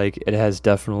feel like it has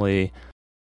definitely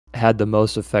had the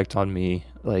most effect on me,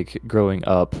 like growing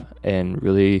up, and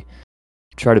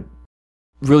try to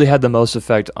really had the most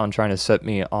effect on trying to set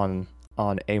me on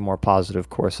a more positive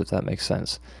course, if that makes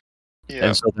sense. Yeah.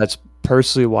 And so that's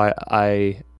personally why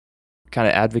I kind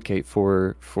of advocate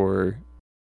for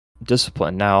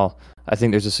discipline. Now, I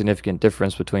think there's a significant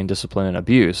difference between discipline and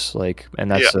abuse, and Yeah.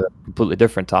 that's a completely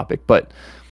different topic. But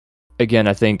again,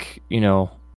 I think,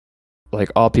 like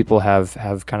all people have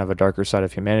kind of a darker side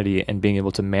of humanity, and being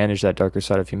able to manage that darker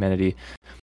side of humanity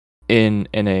in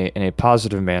a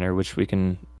positive manner, which we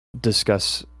can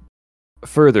discuss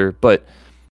further. But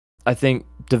I think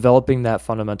developing that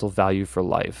fundamental value for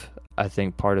life, I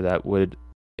think part of that would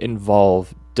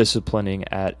involve disciplining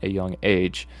at a young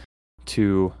age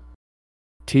to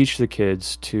teach the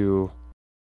kids to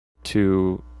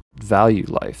value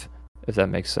life, if that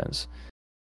makes sense.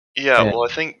 Yeah, And well,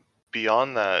 I think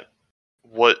beyond that,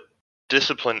 what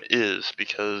discipline is,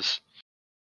 because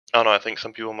I don't know, I think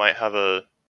some people might have a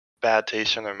bad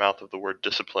taste in their mouth of the word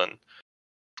discipline.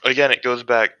 Again, it goes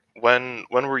back when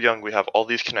we're young, we have all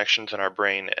these connections in our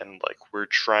brain, and like we're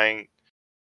trying.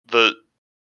 The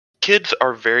kids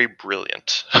are very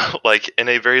brilliant, like in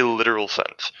a very literal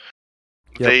sense.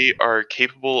 yep, They are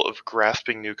capable of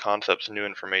grasping new concepts and new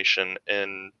information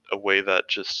in a way that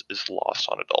just is lost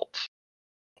on adults.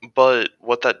 But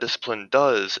what that discipline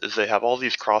does is they have all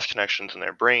these cross connections in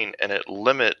their brain, and it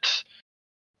limits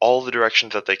all the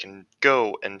directions that they can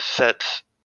go and sets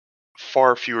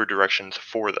far fewer directions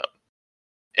for them.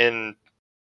 In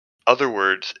other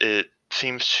words, it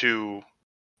seems to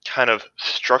kind of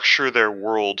structure their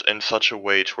world in such a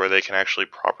way to where they can actually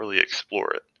properly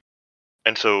explore it.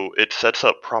 And so it sets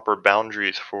up proper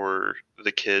boundaries for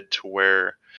the kid to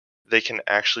where they can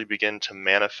actually begin to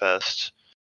manifest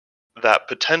that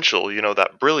potential,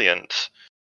 that brilliance.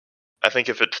 I think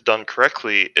if it's done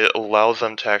correctly, it allows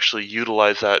them to actually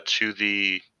utilize that to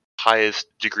the highest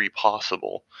degree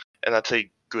possible. And that's a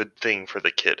good thing for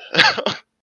the kid.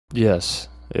 yes,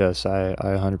 yes, I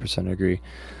 100% agree.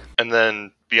 And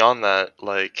then beyond that,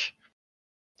 like,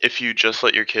 if you just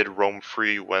let your kid roam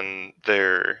free when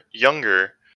they're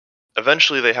younger,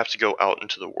 eventually they have to go out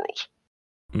into the world.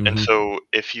 And Hmm. so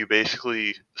if you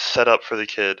basically set up for the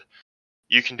kid,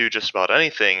 you can do just about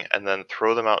anything and then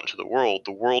throw them out into the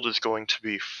world is going to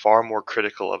be far more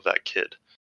critical of that kid.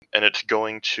 And it's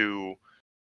going to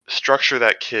structure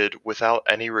that kid without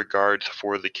any regards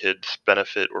for the kid's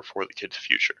benefit or for the kid's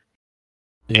future.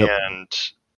 Yep. And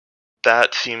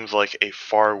that seems like a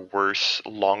far worse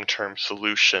long term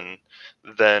solution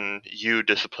than you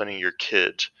disciplining your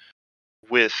kid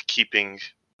with keeping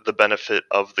the benefit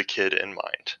of the kid in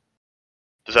mind.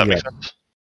 Does that make Yeah. sense?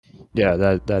 Yeah,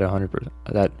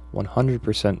 that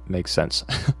 100% makes sense.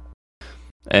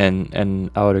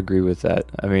 And I would agree with that.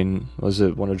 I mean, was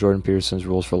it one of Jordan Peterson's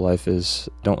rules for life is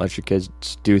don't let your kids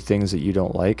do things that you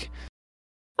don't like?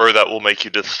 Or that will make you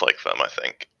dislike them, I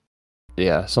think.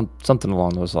 Yeah, something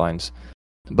along those lines.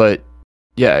 But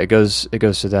yeah, it goes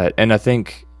to that. And I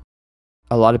think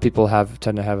a lot of people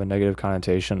tend to have a negative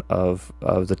connotation of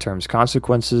the terms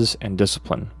consequences and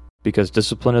discipline, because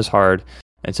discipline is hard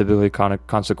and typically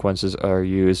consequences are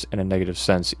used in a negative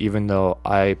sense, even though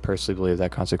I personally believe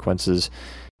that consequences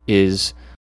is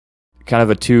kind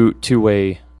of a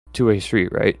two-way street,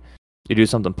 right? You do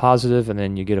something positive and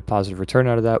then you get a positive return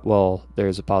out of that, well,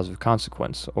 there's a positive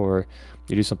consequence. Or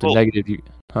you do something Well, negative,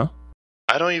 huh?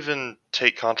 I don't even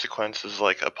take consequences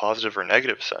like a positive or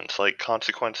negative sense. Like,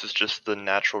 consequence is just the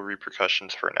natural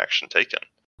repercussions for an action taken.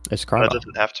 It's And that karma.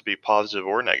 doesn't have to be positive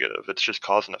or negative. It's just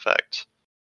cause and effect.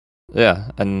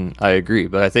 Yeah, and I agree,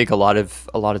 but I think a lot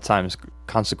of times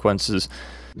consequences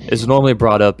is normally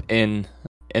brought up in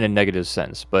a negative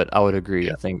sense, but I would agree.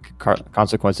 Yeah. I think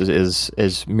consequences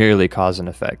is merely cause and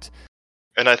effect.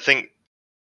 And I think,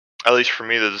 at least for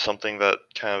me, this is something that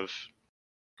kind of,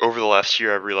 over the last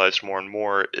year, I've realized more and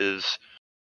more is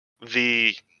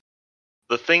the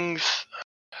the things.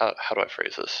 How do I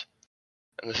phrase this?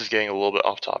 And this is getting a little bit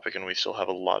off topic, and we still have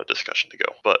a lot of discussion to go.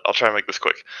 But I'll try and make this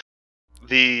quick.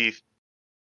 the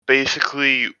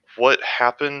basically what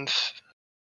happens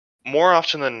more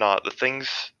often than not, the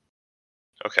things.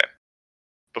 Okay,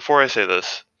 before I say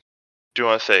this, do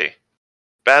want to say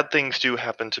bad things do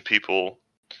happen to people,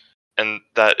 and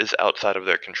that is outside of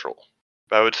their control.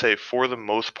 But I would say, for the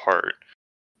most part,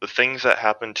 the things that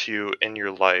happen to you in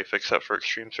your life, except for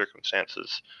extreme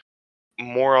circumstances,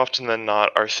 more often than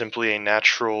not are simply a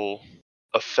natural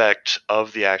effect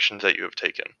of the actions that you have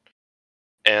taken.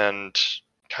 And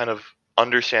kind of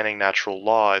understanding natural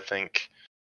law, I think,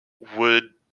 would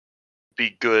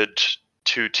be good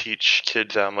to teach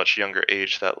kids at a much younger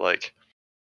age that, like,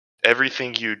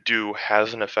 everything you do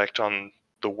has an effect on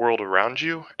the world around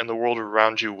you, and the world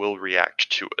around you will react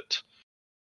to it.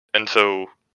 And so,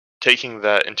 taking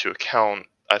that into account,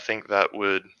 I think that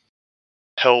would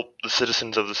help the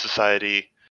citizens of the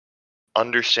society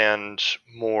understand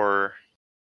more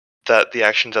that the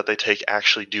actions that they take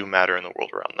actually do matter in the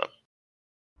world around them.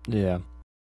 Yeah.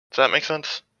 Does that make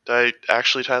sense? Did I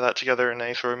actually tie that together in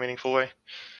any sort of meaningful way?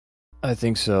 I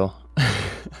think so.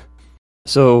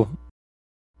 So,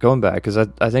 going back, because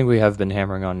I think we have been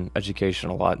hammering on education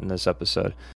a lot in this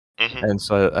episode. Mm-hmm. And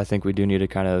so I think we do need to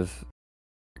kind of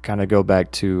go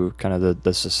back to kind of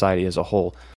the society as a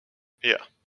whole. Yeah.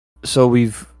 So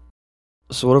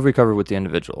what have we covered with the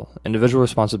individual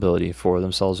responsibility for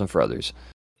themselves and for others,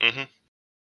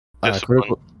 Mm-hmm.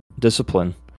 critical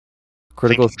discipline,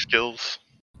 critical thinking skills.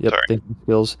 thinking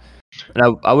skills,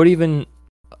 and I would even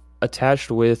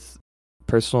attached with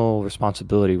personal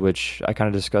responsibility, which I kind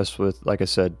of discussed with, like I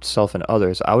said, self and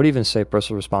others. I would even say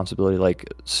personal responsibility,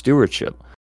 like stewardship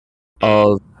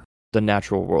of the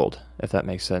natural world, if that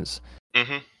makes sense.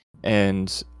 Mm-hmm.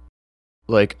 And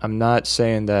like, I'm not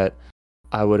saying that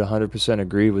I would 100%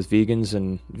 agree with vegans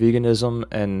and veganism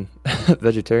and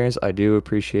vegetarians. I do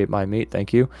appreciate my meat.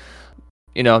 Thank you.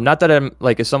 You know, not that I'm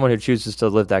like, as someone who chooses to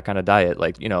live that kind of diet,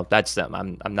 like, you know, that's them.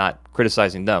 I'm not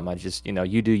criticizing them. I just, you know,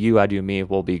 you do you, I do me,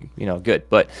 we'll be, you know, good.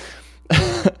 But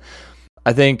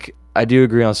I think I do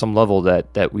agree on some level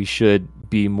that we should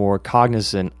be more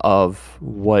cognizant of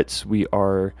what we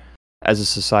are as a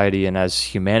society and as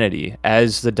humanity,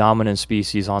 as the dominant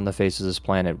species on the face of this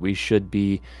planet. We should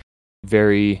be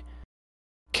very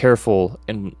careful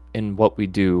in what we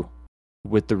do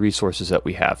with the resources that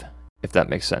we have, if that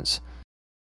makes sense.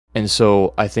 And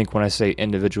so I think when I say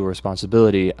individual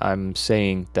responsibility, I'm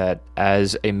saying that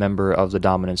as a member of the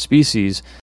dominant species,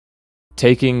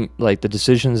 taking like the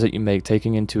decisions that you make,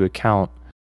 taking into account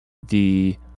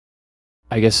the,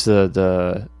 I guess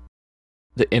the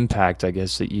impact, I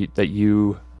guess, that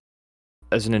you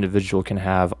as an individual can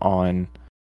have on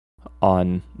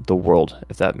the world,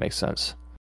 if that makes sense.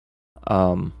 I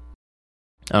don't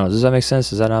know, does that make sense?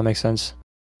 Does that not make sense?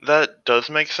 That does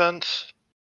make sense.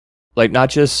 Like, not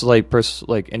just like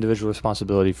like individual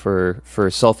responsibility for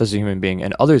self as a human being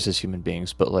and others as human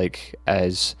beings, but like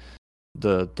as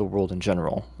the world in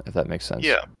general, if that makes sense.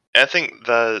 Yeah. I think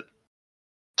that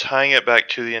tying it back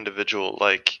to the individual,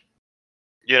 like,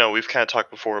 you know, we've kind of talked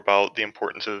before about the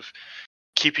importance of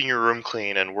keeping your room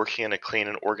clean and working in a clean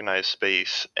and organized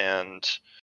space, and,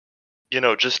 you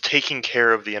know, just taking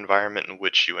care of the environment in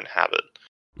which you inhabit.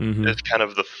 Mm-hmm. Is kind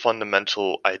of the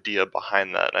fundamental idea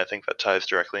behind that. And I think that ties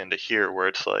directly into here, where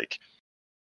it's like,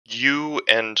 you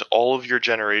and all of your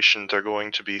generations are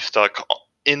going to be stuck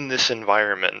in this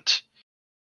environment.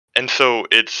 And so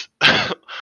it's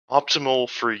optimal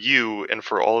for you and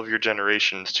for all of your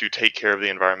generations to take care of the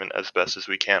environment as best as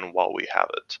we can while we have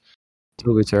it.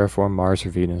 Till we terraform Mars or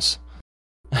Venus.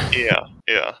 Yeah.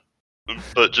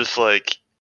 But just, like,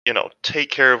 you know,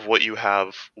 take care of what you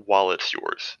have while it's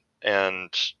yours.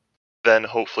 And then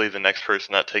hopefully the next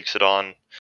person that takes it on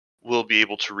will be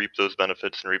able to reap those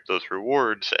benefits and reap those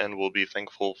rewards, and will be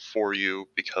thankful for you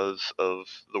because of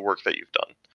the work that you've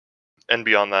done. And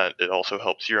beyond that, it also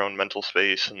helps your own mental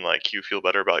space, and, like, you feel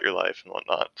better about your life and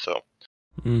whatnot. So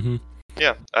Mm-hmm.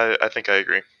 yeah, I think I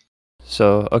agree.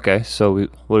 So okay, so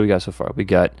what do we got so far?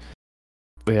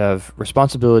 We have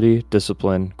responsibility,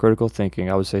 discipline, critical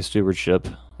thinking. I would say stewardship.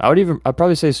 I'd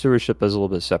probably say stewardship as a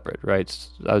little bit separate, right?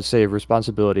 I would say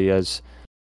responsibility as,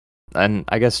 and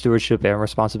I guess stewardship and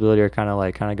responsibility are kind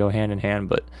of go hand in hand,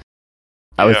 but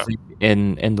I would Yeah. think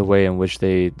in the way in which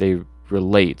they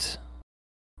relate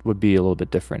would be a little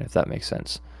bit different, if that makes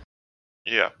sense.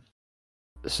 Yeah.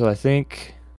 So I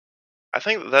think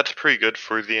That's pretty good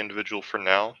for the individual for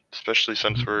now, especially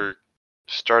since we're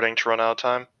starting to run out of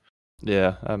time.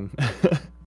 yeah,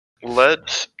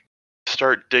 Let's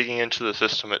start digging into the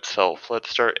system itself. Let's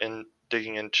start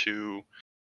digging into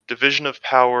division of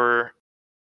power.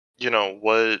 You know,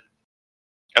 what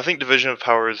I think division of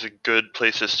power is a good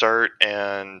place to start,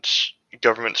 and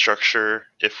government structure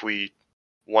if we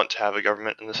want to have a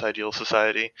government in this ideal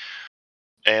society,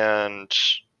 and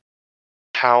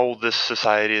how this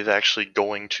society is actually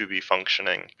going to be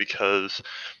functioning, because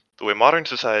the way modern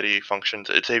society functions,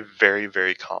 it's a very,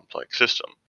 very complex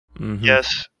system. Mm-hmm.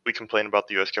 Yes, we complain about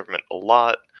the US government a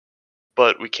lot,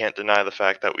 but we can't deny the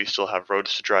fact that we still have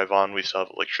roads to drive on, we still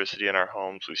have electricity in our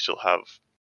homes, we still have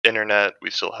internet,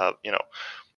 we still have,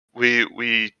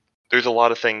 we there's a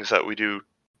lot of things that we do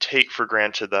take for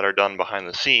granted that are done behind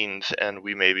the scenes, and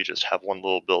we maybe just have one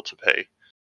little bill to pay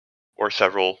or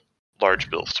several large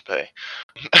bills to pay.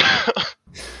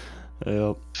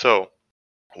 Yep. So,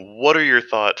 what are your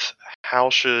thoughts? How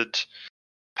should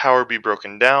power be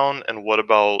broken down, and what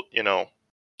about,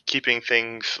 keeping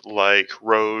things like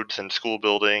roads and school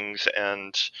buildings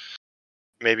and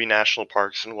maybe national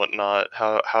parks and whatnot?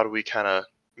 How do we kind of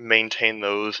maintain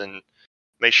those and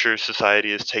make sure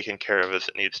society is taken care of as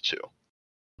it needs to?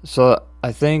 So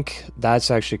I think that's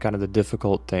actually kind of the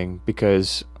difficult thing,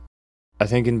 because I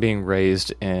think in being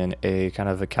raised in a kind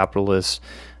of a capitalist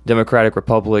democratic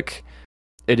republic,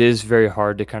 it is very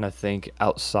hard to kind of think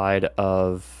outside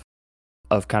of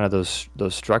kind of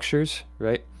those structures,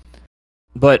 right?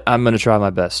 But I'm gonna try my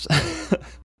best.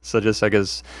 So just, I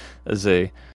guess, as a,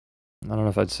 I don't know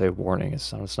if I'd say warning.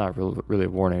 It's not really a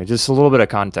warning. It's just a little bit of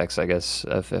context, I guess,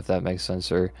 if that makes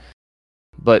sense.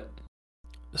 But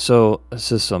so a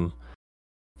system.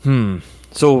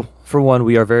 So for one,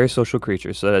 we are very social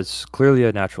creatures, so that's clearly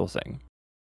a natural thing.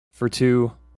 For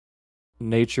two,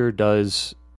 nature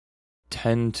does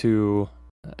tend to,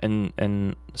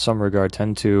 in some regard,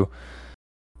 tend to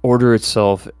order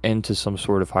itself into some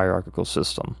sort of hierarchical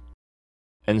system.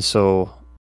 And so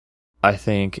I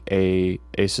think a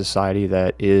society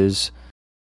that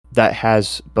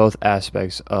has both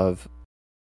aspects of,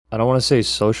 I don't want to say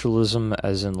socialism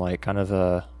as in like kind of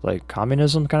a like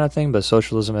communism kind of thing, but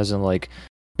socialism as in like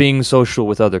being social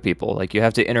with other people. Like you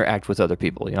have to interact with other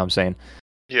people, you know what I'm saying?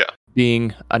 Yeah.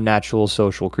 Being a natural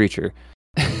social creature.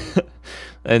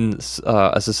 And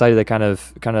a society that kind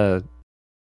of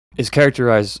is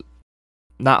characterized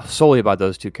not solely by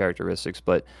those two characteristics,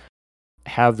 but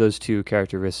have those two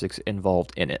characteristics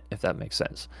involved in it, if that makes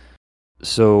sense.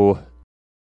 So,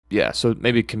 yeah, so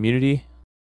maybe community,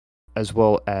 as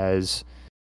well as,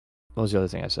 what was the other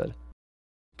thing I said?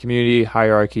 Community,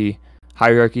 hierarchy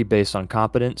based on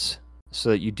competence, so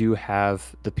that you do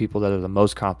have the people that are the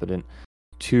most competent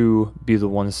to be the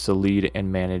ones to lead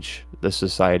and manage the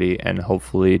society and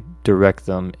hopefully direct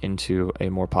them into a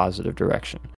more positive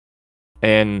direction.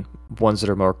 And ones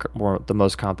that are more the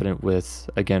most competent with,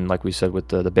 again, like we said, with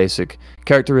the basic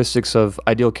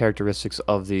ideal characteristics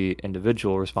of the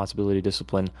individual: responsibility,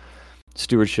 discipline,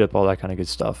 stewardship, all that kind of good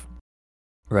stuff.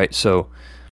 Right. So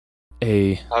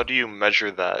how do you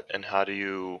measure that, and how do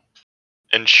you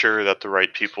ensure that the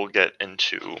right people get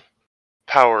into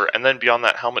power? And then beyond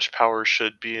that, how much power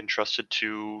should be entrusted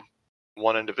to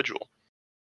one individual?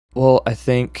 Well, I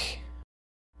think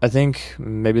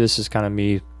maybe this is kind of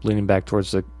me leaning back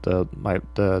towards the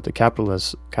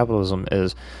capitalism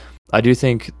is, I do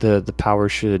think the power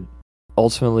should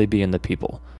ultimately be in the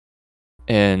people,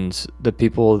 and the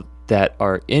people that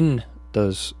are in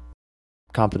those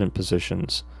competent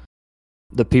positions.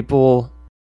 If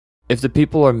the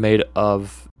people are made up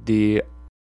of the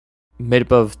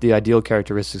ideal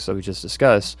characteristics that we just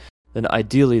discussed, then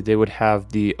ideally they would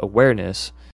have the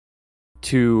awareness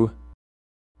to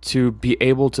be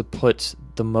able to put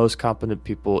the most competent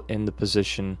people in the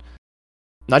position,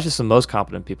 not just the most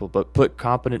competent people, but put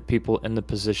competent people in the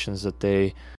positions that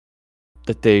they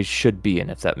should be in,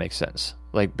 if that makes sense,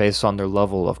 like based on their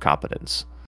level of competence.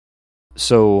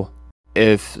 So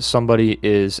if somebody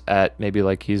is at, maybe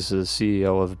like he's the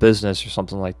CEO of a business or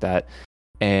something like that,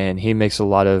 and he makes a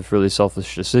lot of really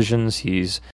selfish decisions,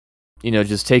 he's,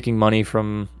 just taking money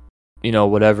from,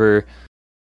 whatever,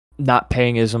 not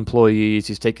paying his employees,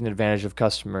 he's taking advantage of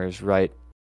customers, right?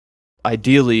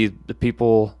 Ideally, the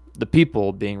people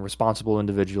being responsible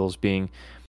individuals, being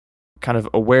kind of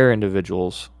aware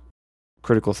individuals,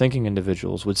 critical thinking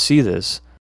individuals, would see this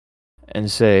and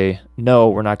say, no,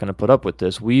 we're not going to put up with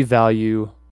this. We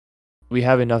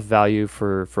have enough value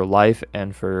for life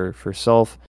and for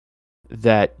self,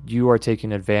 that you are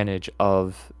taking advantage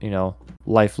of,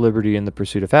 life, liberty, and the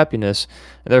pursuit of happiness,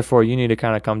 and therefore you need to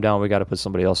kind of come down. We got to put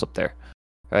somebody else up there,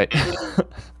 right?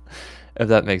 If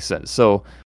that makes sense. So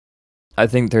I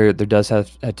think there does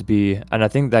have to be, and I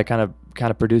think that kind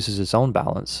of produces its own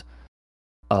balance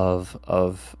of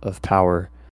power.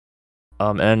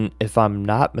 And if I'm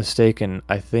not mistaken,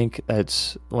 I think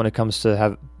that's when it comes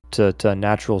to a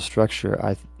natural structure.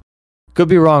 I could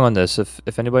be wrong on this.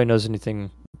 If anybody knows anything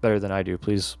better than I do,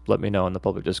 please let me know in the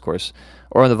public discourse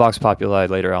or in the Vox Populi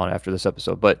later on after this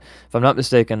episode. But if I'm not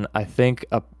mistaken, I think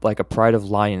a pride of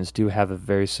lions do have a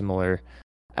very similar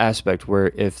aspect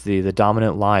where if the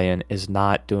dominant lion is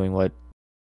not doing what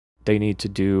they need to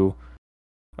do,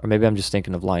 or maybe I'm just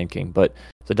thinking of Lion King, but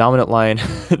if the dominant lion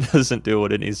doesn't do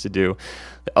what it needs to do,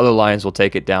 the other lions will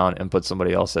take it down and put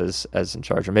somebody else as in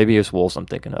charge. Or maybe it's wolves I'm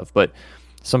thinking of, but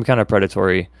some kind of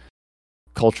predatory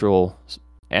cultural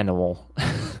animal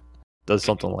does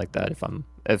something like that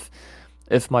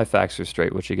if my facts are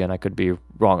straight, which again I could be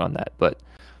wrong on that, but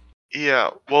Yeah,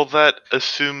 well, that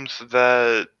assumes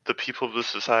that the people of the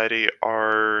society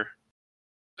are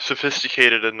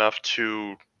sophisticated enough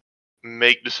to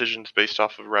make decisions based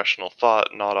off of rational thought,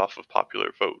 not off of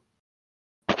popular vote.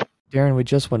 Darren, we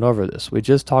just went over this. We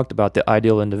just talked about the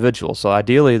ideal individual. So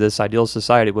ideally, this ideal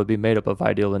society would be made up of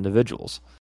ideal individuals.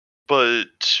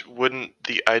 But wouldn't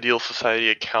the ideal society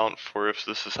account for if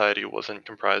the society wasn't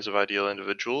comprised of ideal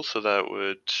individuals, so that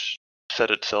would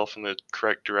set itself in the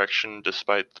correct direction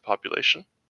despite the population?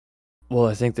 Well,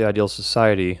 I think the ideal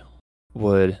society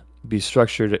would be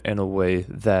structured in a way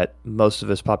that most of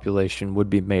its population would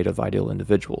be made of ideal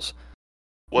individuals,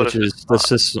 which is the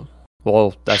system.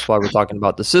 Well, that's why we're talking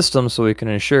about the system, so we can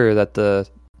ensure that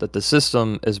the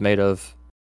system is made of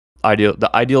the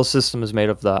ideal system is made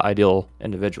of the ideal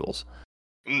individuals.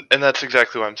 And that's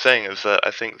exactly what I'm saying, is that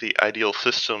I think the ideal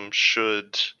system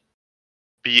should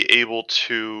be able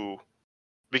to,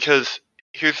 because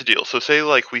here's the deal. So say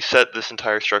like we set this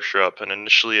entire structure up and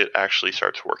initially it actually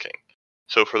starts working.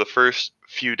 So for the first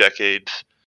few decades,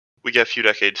 we get a few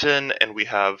decades in and we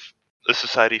have a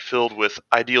society filled with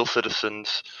ideal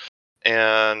citizens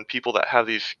and people that have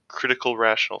these critical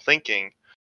rational thinking.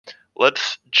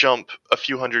 Let's jump a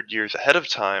few hundred years ahead of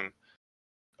time.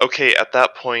 Okay, at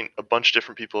that point, a bunch of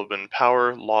different people have been in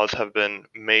power, laws have been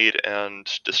made and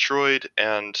destroyed,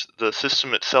 and the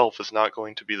system itself is not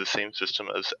going to be the same system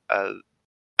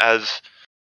as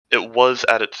it was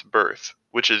at its birth,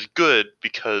 which is good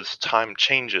because time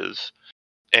changes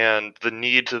and the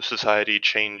needs of society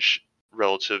change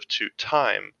relative to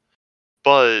time.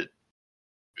 But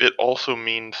it also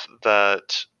means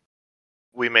that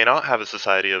we may not have a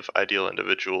society of ideal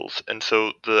individuals, and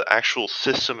so the actual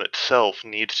system itself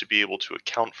needs to be able to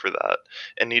account for that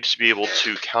and needs to be able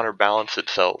to counterbalance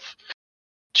itself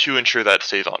to ensure that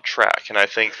stays on track. And I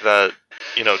think that,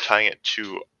 tying it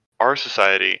to our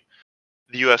society,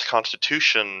 the US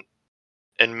Constitution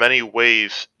in many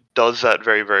ways does that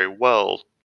very, very well,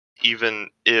 even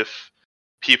if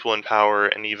people in power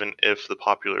and even if the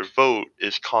popular vote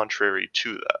is contrary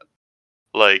to that.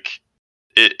 Like,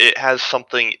 it has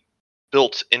something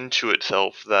built into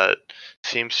itself that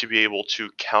seems to be able to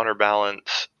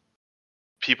counterbalance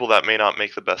people that may not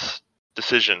make the best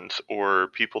decisions or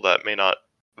people that may not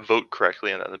vote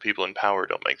correctly, and then the people in power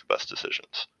don't make the best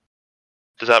decisions.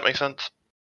 Does that make sense?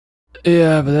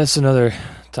 Yeah, but that's another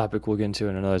topic we'll get into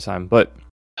in another time. But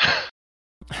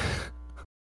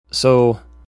so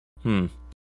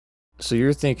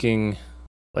you're thinking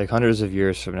like hundreds of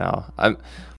years from now.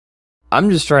 I'm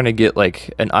just trying to get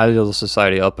like an ideal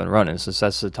society up and running, since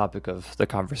that's the topic of the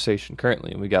conversation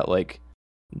currently, and we got like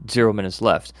 0 minutes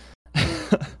left. We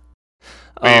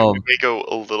may go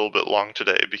a little bit long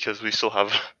today because we still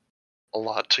have a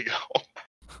lot to go.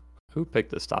 Who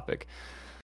picked this topic?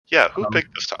 Yeah, who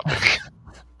picked this topic?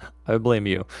 I blame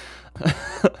you.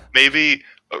 Maybe,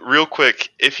 real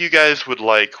quick, if you guys would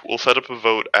like, we'll set up a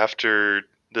vote after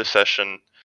this session.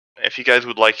 If you guys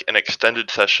would like an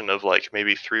extended session of like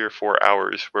maybe 3 or 4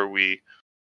 hours where we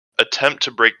attempt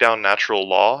to break down natural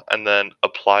law and then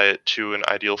apply it to an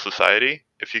ideal society,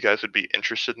 if you guys would be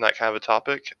interested in that kind of a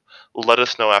topic, let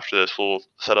us know after this. We'll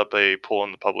set up a poll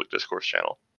in the public discourse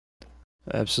channel.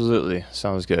 Absolutely.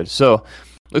 Sounds good. So,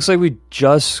 looks like we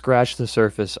just scratched the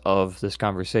surface of this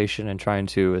conversation and trying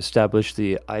to establish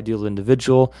the ideal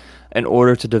individual in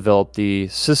order to develop the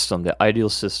system, the ideal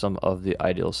system of the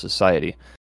ideal society.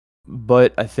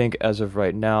 But I think as of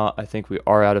right now, I think we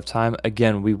are out of time.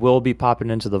 Again, we will be popping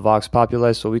into the Vox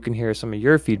Populi so we can hear some of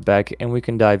your feedback and we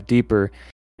can dive deeper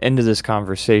into this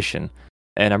conversation.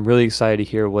 And I'm really excited to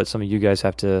hear what some of you guys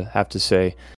have to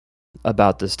say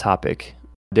about this topic.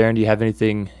 Darren, do you have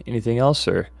anything else,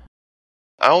 or?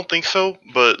 I don't think so,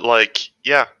 but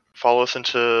follow us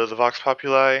into the Vox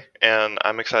Populi, and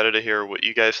I'm excited to hear what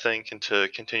you guys think and to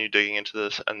continue digging into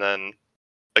this. And then,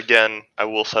 again, I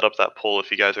will set up that poll if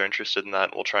you guys are interested in that,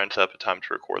 and we'll try and set up a time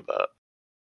to record that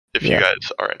if you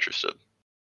guys are interested.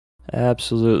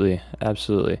 Absolutely.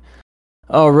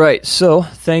 All right, so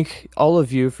thank all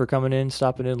of you for coming in,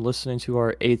 stopping in, listening to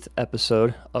our 8th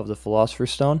episode of The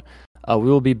Philosopher's Stone. We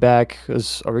will be back.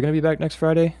 Are we going to be back next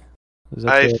Friday?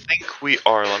 I think we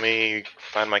are. Let me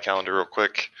find my calendar real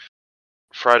quick.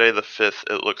 Friday the 5th,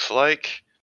 it looks like.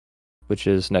 Which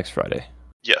is next Friday.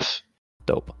 Yes.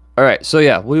 Dope. All right. So,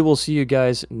 yeah, we will see you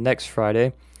guys next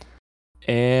Friday.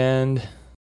 And,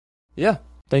 yeah,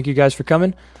 thank you guys for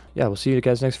coming. Yeah, we'll see you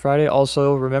guys next Friday.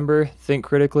 Also, remember, think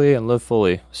critically and live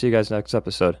fully. See you guys next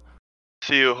episode.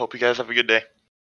 See you. Hope you guys have a good day.